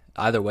way,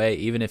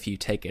 even if you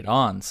take it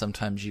on,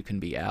 sometimes you can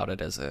be outed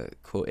as a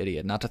quote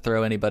idiot. Not to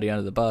throw anybody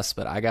under the bus,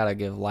 but I gotta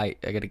give light.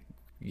 I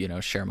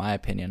gotta share my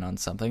opinion on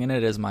something, and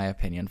it is my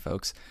opinion,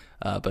 folks.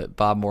 But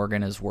Bob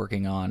Morgan is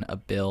working on a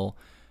bill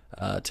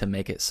to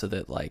make it so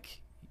that like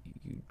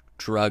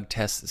drug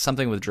test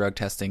something with drug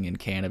testing in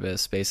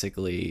cannabis,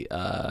 basically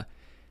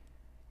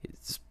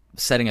it's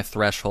setting a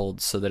threshold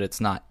so that it's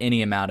not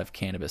any amount of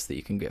cannabis that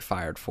you can get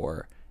fired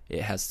for.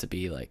 It has to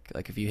be like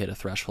if you hit a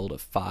threshold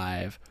of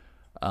 5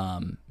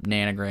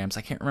 nanograms.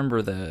 I can't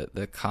remember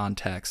the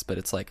context, but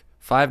it's like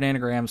 5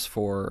 nanograms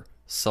for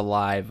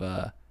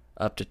saliva,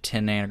 up to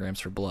 10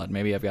 nanograms for blood.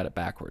 Maybe I've got it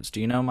backwards. Do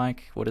you know,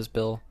 Mike? What is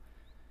Bill?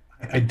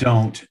 I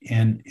don't,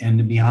 and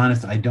to be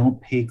honest, I don't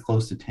pay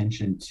close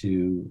attention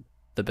to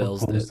The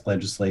bills that proposed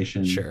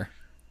legislation sure.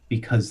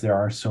 because there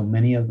are so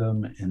many of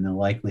them, and the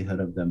likelihood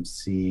of them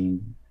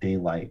seeing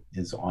daylight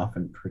is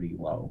often pretty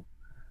low.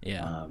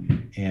 Yeah.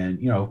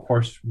 And of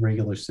course,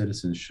 regular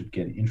citizens should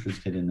get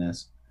interested in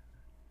this,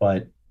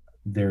 but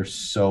there's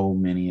so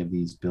many of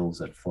these bills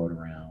that float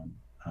around.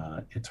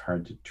 It's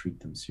hard to treat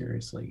them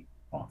seriously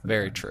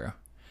Very oftentimes. true.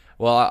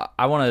 Well,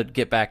 I want to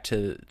get back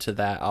to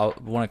that. I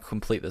want to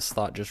complete this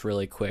thought just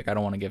really quick. I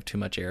don't want to give too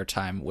much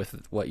airtime with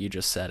what you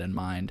just said in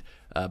mind.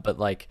 But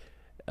like,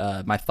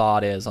 my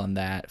thought is on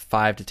that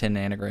 5 to 10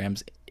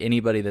 nanograms.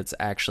 Anybody that's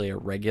actually a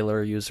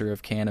regular user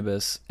of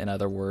cannabis, in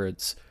other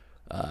words,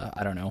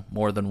 I don't know,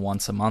 more than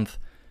once a month,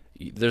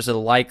 there's a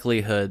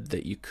likelihood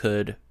that you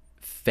could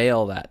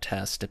fail that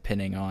test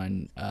depending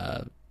on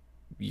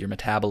your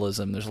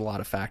metabolism. There's a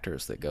lot of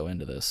factors that go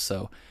into this.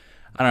 So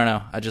I don't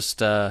know. I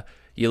just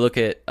you look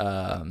at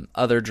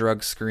other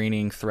drug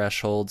screening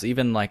thresholds.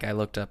 Even like I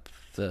looked up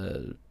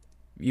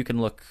you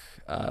can look,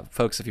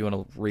 folks, if you want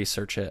to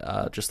research it,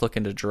 just look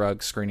into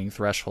drug screening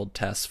threshold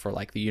tests for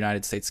like the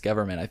United States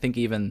government. I think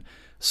even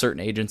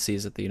certain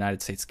agencies at the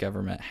United States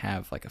government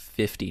have like a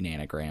 50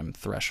 nanogram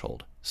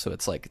threshold. So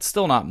it's like, it's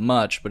still not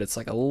much, but it's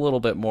like a little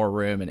bit more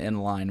room and in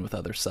line with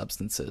other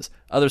substances.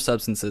 Other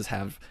substances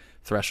have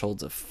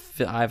thresholds of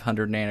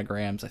 500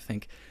 nanograms. I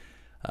think,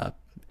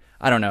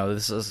 I don't know.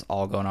 This is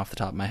all going off the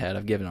top of my head.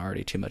 I've given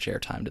already too much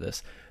airtime to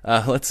this.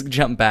 Let's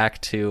jump back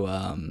to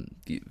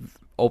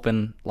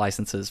open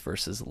licenses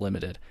versus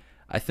limited.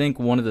 I think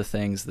one of the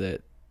things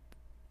that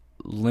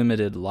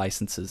limited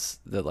licenses,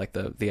 that like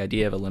the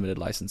idea of a limited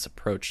license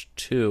approach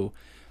to,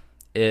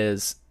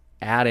 is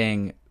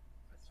adding,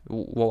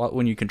 well,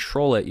 when you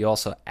control it, you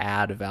also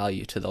add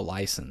value to the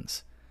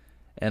license.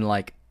 And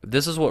like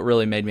this is what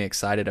really made me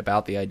excited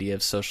about the idea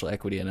of social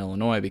equity in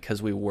Illinois,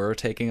 because we were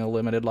taking a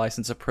limited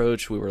license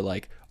approach. We were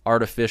like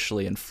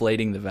artificially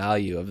inflating the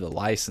value of the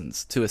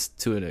license to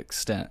an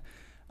extent.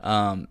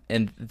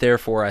 And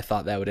therefore, I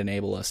thought that would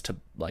enable us to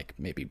like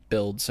maybe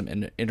build some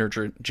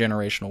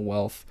intergenerational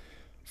wealth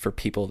for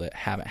people that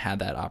haven't had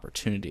that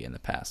opportunity in the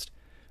past.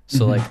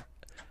 So Mm-hmm. like,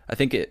 I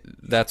think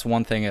that's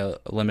one thing a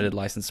limited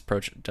license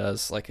approach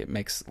does. Like, it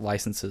makes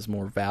licenses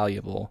more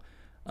valuable,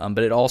 but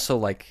it also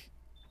like,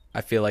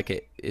 I feel like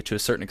it to a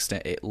certain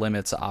extent it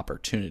limits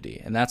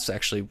opportunity, and that's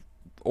actually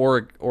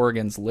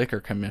Oregon's liquor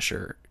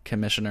commissioner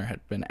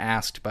had been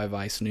asked by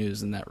Vice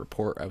News in that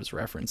report I was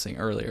referencing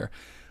earlier,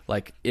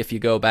 like, if you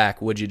go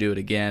back, would you do it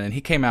again? And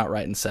he came out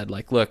right and said,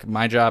 like, look,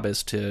 my job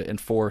is to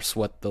enforce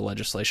what the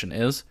legislation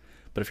is,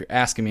 but if you're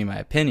asking me my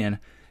opinion,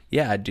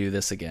 yeah, I'd do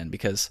this again,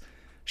 because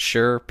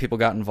sure, people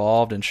got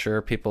involved, and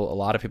sure, a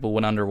lot of people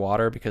went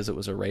underwater because it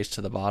was a race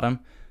to the bottom,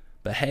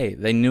 but hey,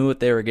 they knew what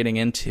they were getting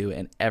into,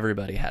 and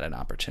everybody had an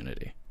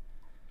opportunity.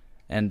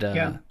 And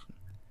Yeah.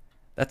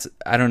 that's,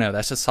 I don't know,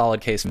 that's a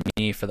solid case for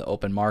me for the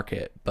open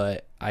market.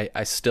 But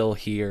I still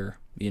hear,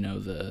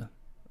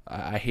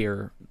 I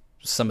hear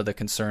some of the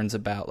concerns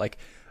about, like,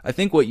 I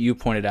think what you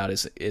pointed out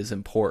is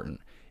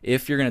important.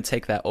 If you're going to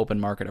take that open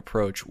market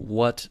approach,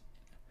 what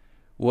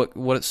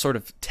sort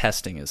of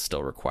testing is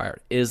still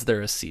required? Is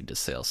there a seed to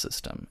sale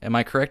system? Am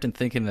I correct in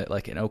thinking that,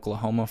 like, in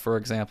Oklahoma, for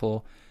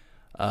example,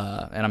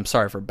 and I'm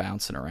sorry for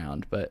bouncing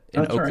around, but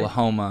in That's all right.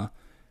 Oklahoma,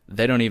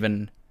 they don't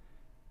even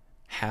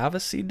have a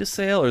seed to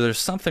sale, or there's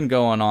something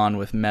going on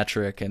with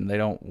Metric and they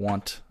don't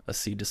want a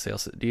seed to sale.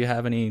 Do you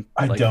have any,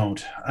 I like,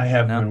 don't. I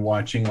have no? been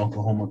watching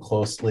Oklahoma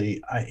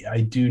closely.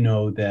 I do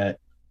know that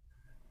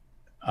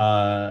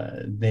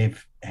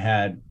they've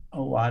had a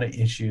lot of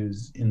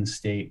issues in the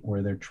state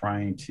where they're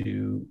trying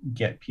to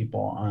get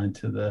people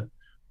onto the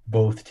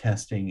both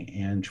testing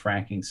and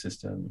tracking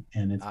system,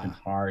 and it's been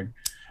Ah, hard.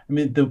 I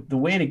mean, the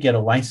way to get a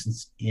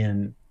license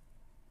in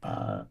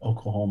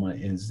Oklahoma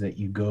is that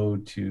you go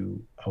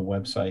to a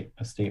website,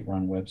 a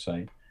state-run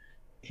website,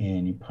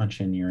 and you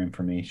punch in your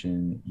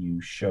information. You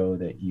show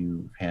that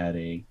you've had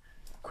a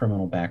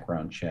criminal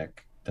background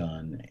check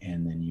done,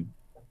 and then you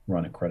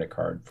run a credit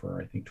card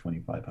for I think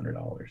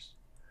 $2,500,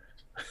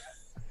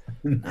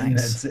 and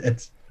nice. that's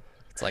it's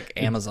It's like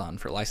it's Amazon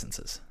for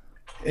licenses.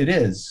 it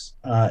is,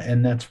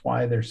 and that's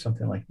why there's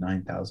something like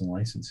 9,000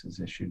 licenses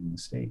issued in the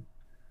state.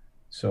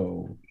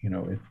 So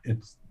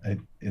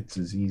it's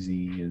as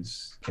easy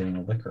as getting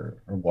a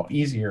liquor, or well,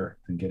 easier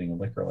than getting a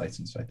liquor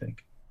license, I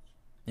think.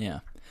 Yeah.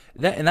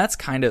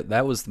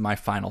 That was my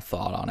final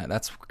thought on it.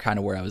 That's kind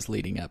of where I was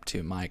leading up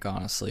to, Mike,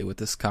 honestly, with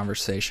this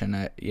conversation.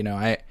 I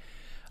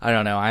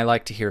don't know. I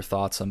like to hear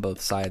thoughts on both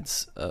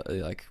sides,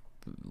 like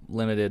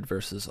limited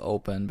versus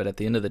open. But at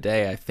the end of the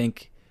day,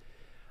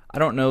 I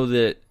don't know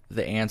that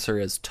the answer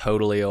is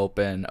totally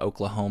open,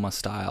 Oklahoma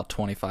style,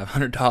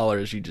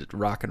 $2,500. You just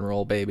rock and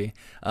roll, baby.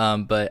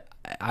 But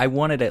I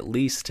want it at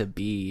least to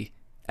be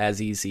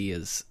as easy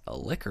as a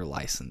liquor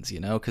license,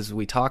 because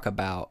we talk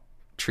about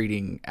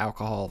treating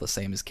alcohol the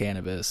same as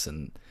cannabis,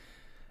 and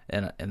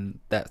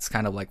that's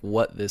kind of like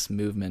what this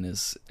movement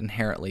is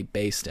inherently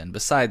based in,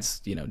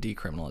 besides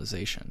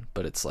decriminalization.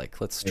 But it's like,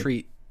 let's Right,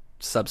 treat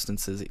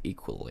substances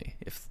equally,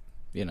 if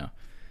you know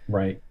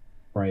right,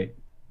 right,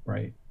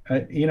 right.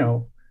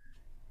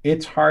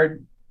 It's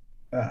hard.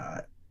 Uh,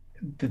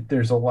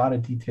 there's a lot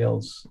of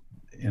details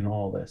in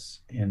all this,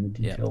 and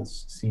the yeah,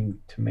 details seem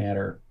to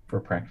matter for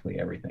practically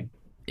everything.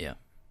 yeah,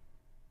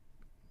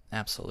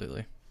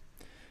 absolutely.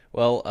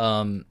 Well,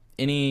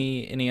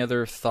 any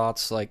other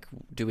thoughts? Like,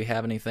 do we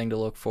have anything to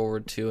look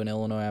forward to in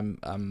Illinois?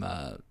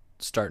 I'm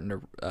starting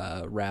to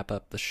wrap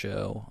up the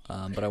show,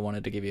 but I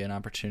wanted to give you an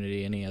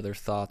opportunity. Any other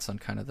thoughts on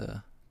kind of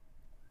the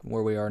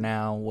where we are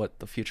now, what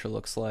the future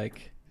looks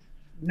like?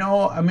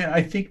 No, I mean,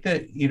 I think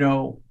that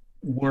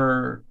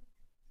we're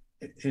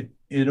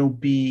it'll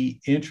be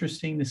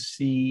interesting to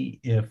see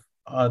if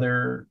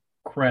other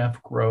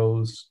craft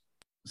grows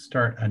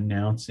start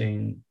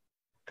announcing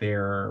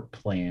their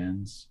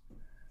plans.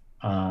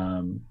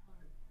 Um,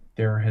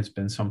 there has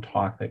been some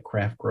talk that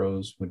craft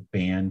grows would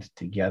band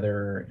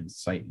together and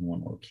site in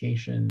one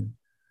location,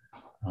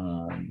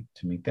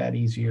 to make that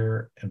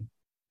easier. And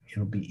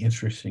it'll be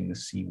interesting to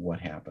see what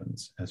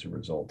happens as a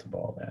result of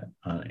all that.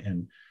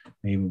 And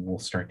maybe we'll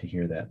start to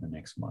hear that in the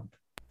next month.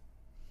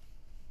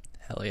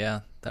 Hell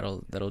yeah,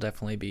 that'll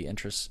definitely be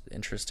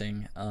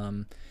interesting.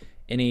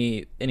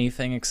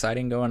 Anything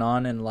exciting going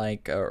on, and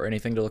like, or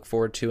anything to look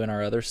forward to in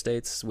our other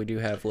states? We do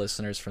have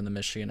listeners from the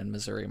Michigan and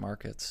Missouri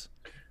markets.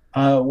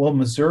 Well,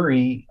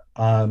 Missouri,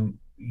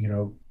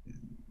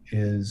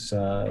 is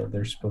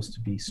they're supposed to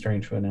be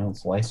starting to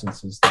announce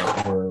licenses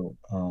that were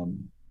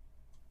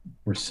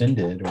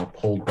rescinded or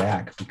pulled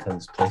back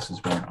because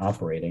places weren't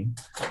operating.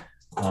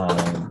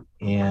 And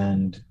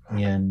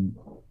in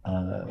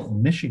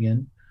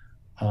Michigan,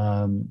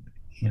 um,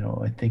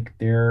 I think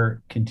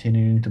they're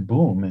continuing to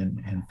boom. And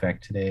in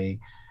fact, today,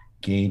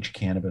 Gage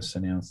Cannabis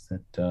announced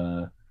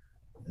that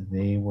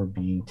they were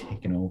being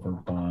taken over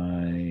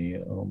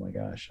by, oh my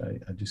gosh,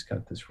 I just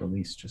got this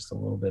release just a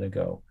little bit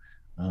ago.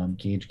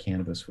 Gage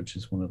Cannabis, which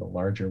is one of the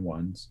larger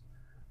ones.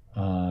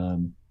 Oh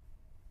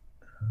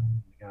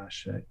my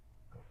gosh, I'm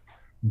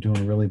doing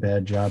a really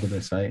bad job of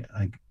this. I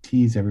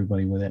tease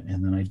everybody with it,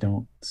 and then I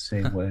don't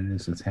say what it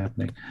is that's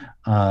happening.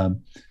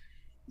 Um,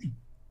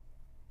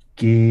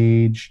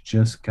 Gage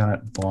just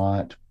got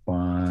bought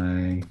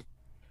by.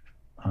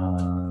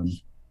 Oh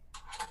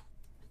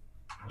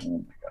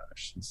my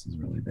gosh, this is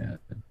really bad.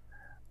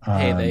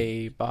 Hey,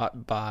 they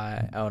bought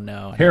by, oh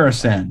no.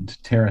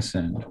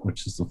 TerraSend,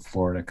 which is the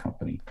Florida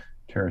company.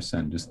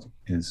 TerraSend just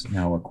is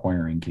now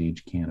acquiring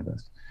Gage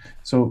Cannabis.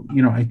 So,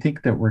 I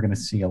think that we're going to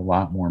see a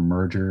lot more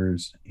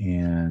mergers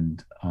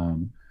and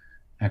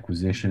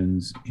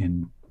acquisitions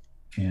in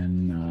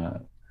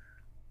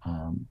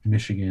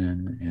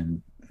Michigan,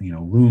 and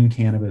Loom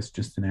Cannabis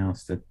just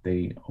announced that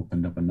they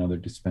opened up another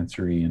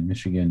dispensary in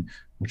Michigan,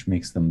 which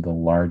makes them the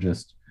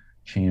largest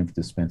chain of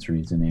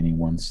dispensaries in any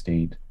one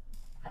state.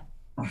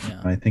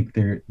 Yeah. I think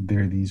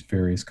these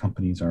various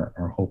companies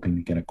are hoping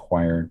to get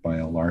acquired by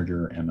a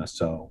larger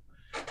MSO.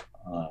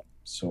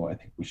 So I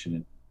think we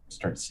should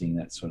start seeing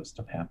that sort of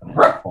stuff happen in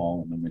the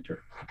fall and the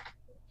winter.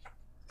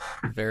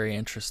 Very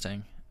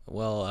interesting.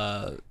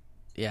 Well,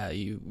 yeah,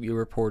 you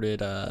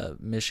reported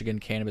Michigan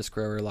cannabis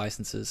grower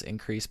licenses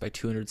increased by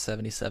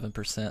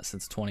 277%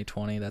 since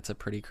 2020. That's a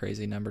pretty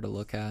crazy number to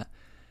look at.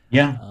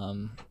 Yeah.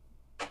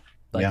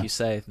 Like you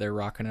say, they're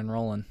rocking and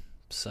rolling.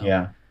 So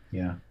yeah.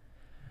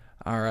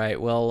 All right.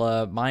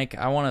 Well, Mike,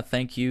 I want to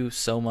thank you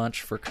so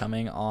much for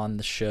coming on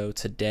the show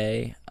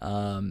today.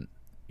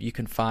 You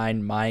can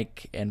find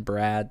Mike and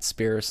Brad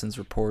Spiroson's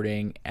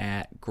reporting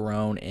at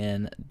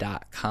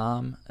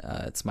grownin.com.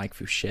 It's Mike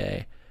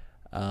Fouché.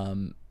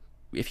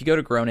 If you go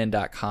to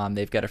grownin.com,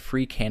 they've got a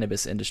free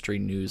cannabis industry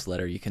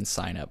newsletter you can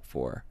sign up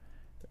for.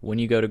 When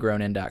you go to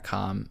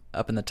grownin.com,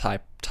 up in the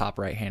top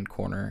right-hand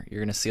corner,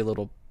 you're going to see a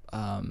little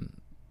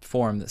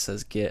form that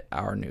says Get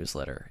Our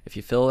Newsletter. If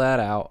you fill that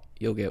out,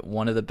 you'll get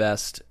one of the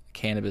best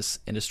cannabis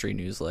industry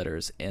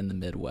newsletters in the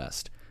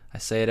Midwest. I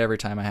say it every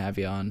time I have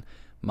you on.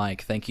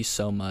 Mike, thank you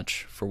so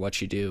much for what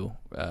you do.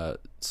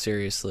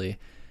 Seriously,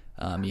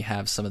 you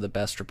have some of the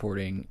best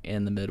reporting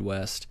in the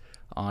Midwest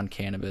on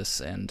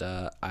cannabis, and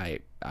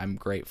I'm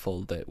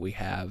grateful that we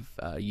have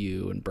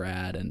you and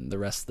Brad and the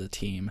rest of the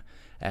team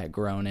at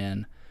Grown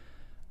In.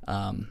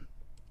 I'm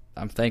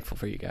thankful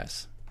for you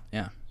guys.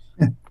 Yeah.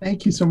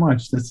 Thank you so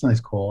much. That's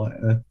nice, Cole.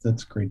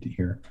 That's great to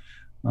hear.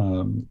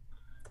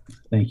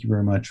 Thank you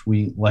very much.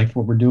 We like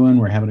what we're doing.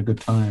 We're having a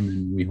good time,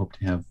 and we hope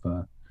to have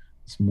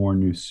some more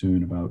news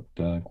soon about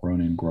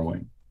Grown In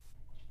growing.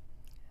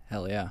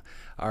 Hell yeah.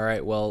 All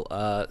right.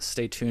 Well,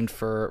 stay tuned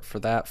for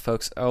that,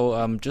 folks.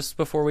 Oh, just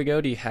before we go,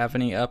 do you have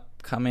any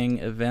upcoming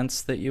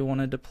events that you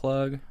wanted to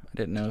plug? I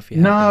didn't know if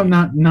you have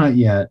any. Not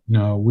yet.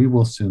 No, we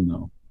will soon,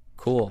 though.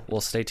 Cool. Well,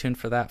 stay tuned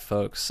for that,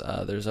 folks.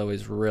 There's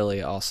always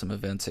really awesome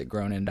events at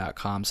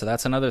grownin.com. So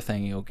that's another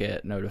thing you'll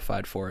get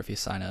notified for if you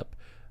sign up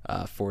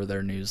for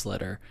their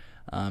newsletter.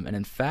 And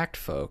in fact,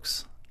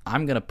 folks,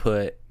 I'm going to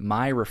put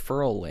my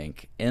referral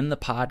link in the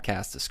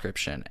podcast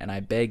description, and I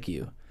beg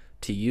you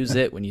to use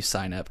it when you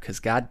sign up,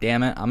 because God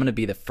damn it, I'm going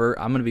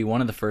to be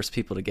one of the first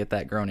people to get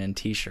that Grown In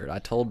t-shirt. I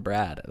told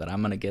Brad that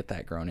I'm going to get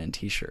that Grown In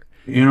t-shirt.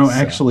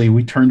 Actually,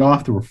 we turned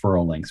off the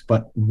referral links,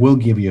 but we'll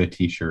give you a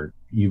t-shirt.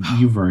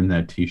 You've earned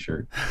that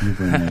t-shirt.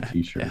 You've earned that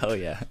t-shirt. Hell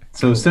yeah.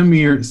 So cool. Send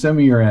me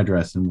your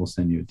address and we'll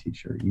send you a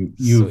t-shirt.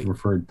 You've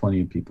referred plenty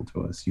of people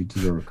to us. You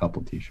deserve a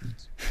couple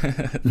t-shirts.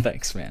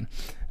 Thanks, man.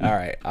 All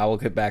right. I will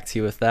get back to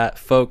you with that.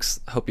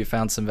 Folks, hope you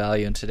found some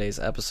value in today's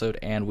episode,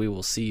 and we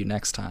will see you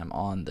next time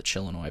on the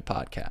Chillinois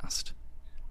Podcast.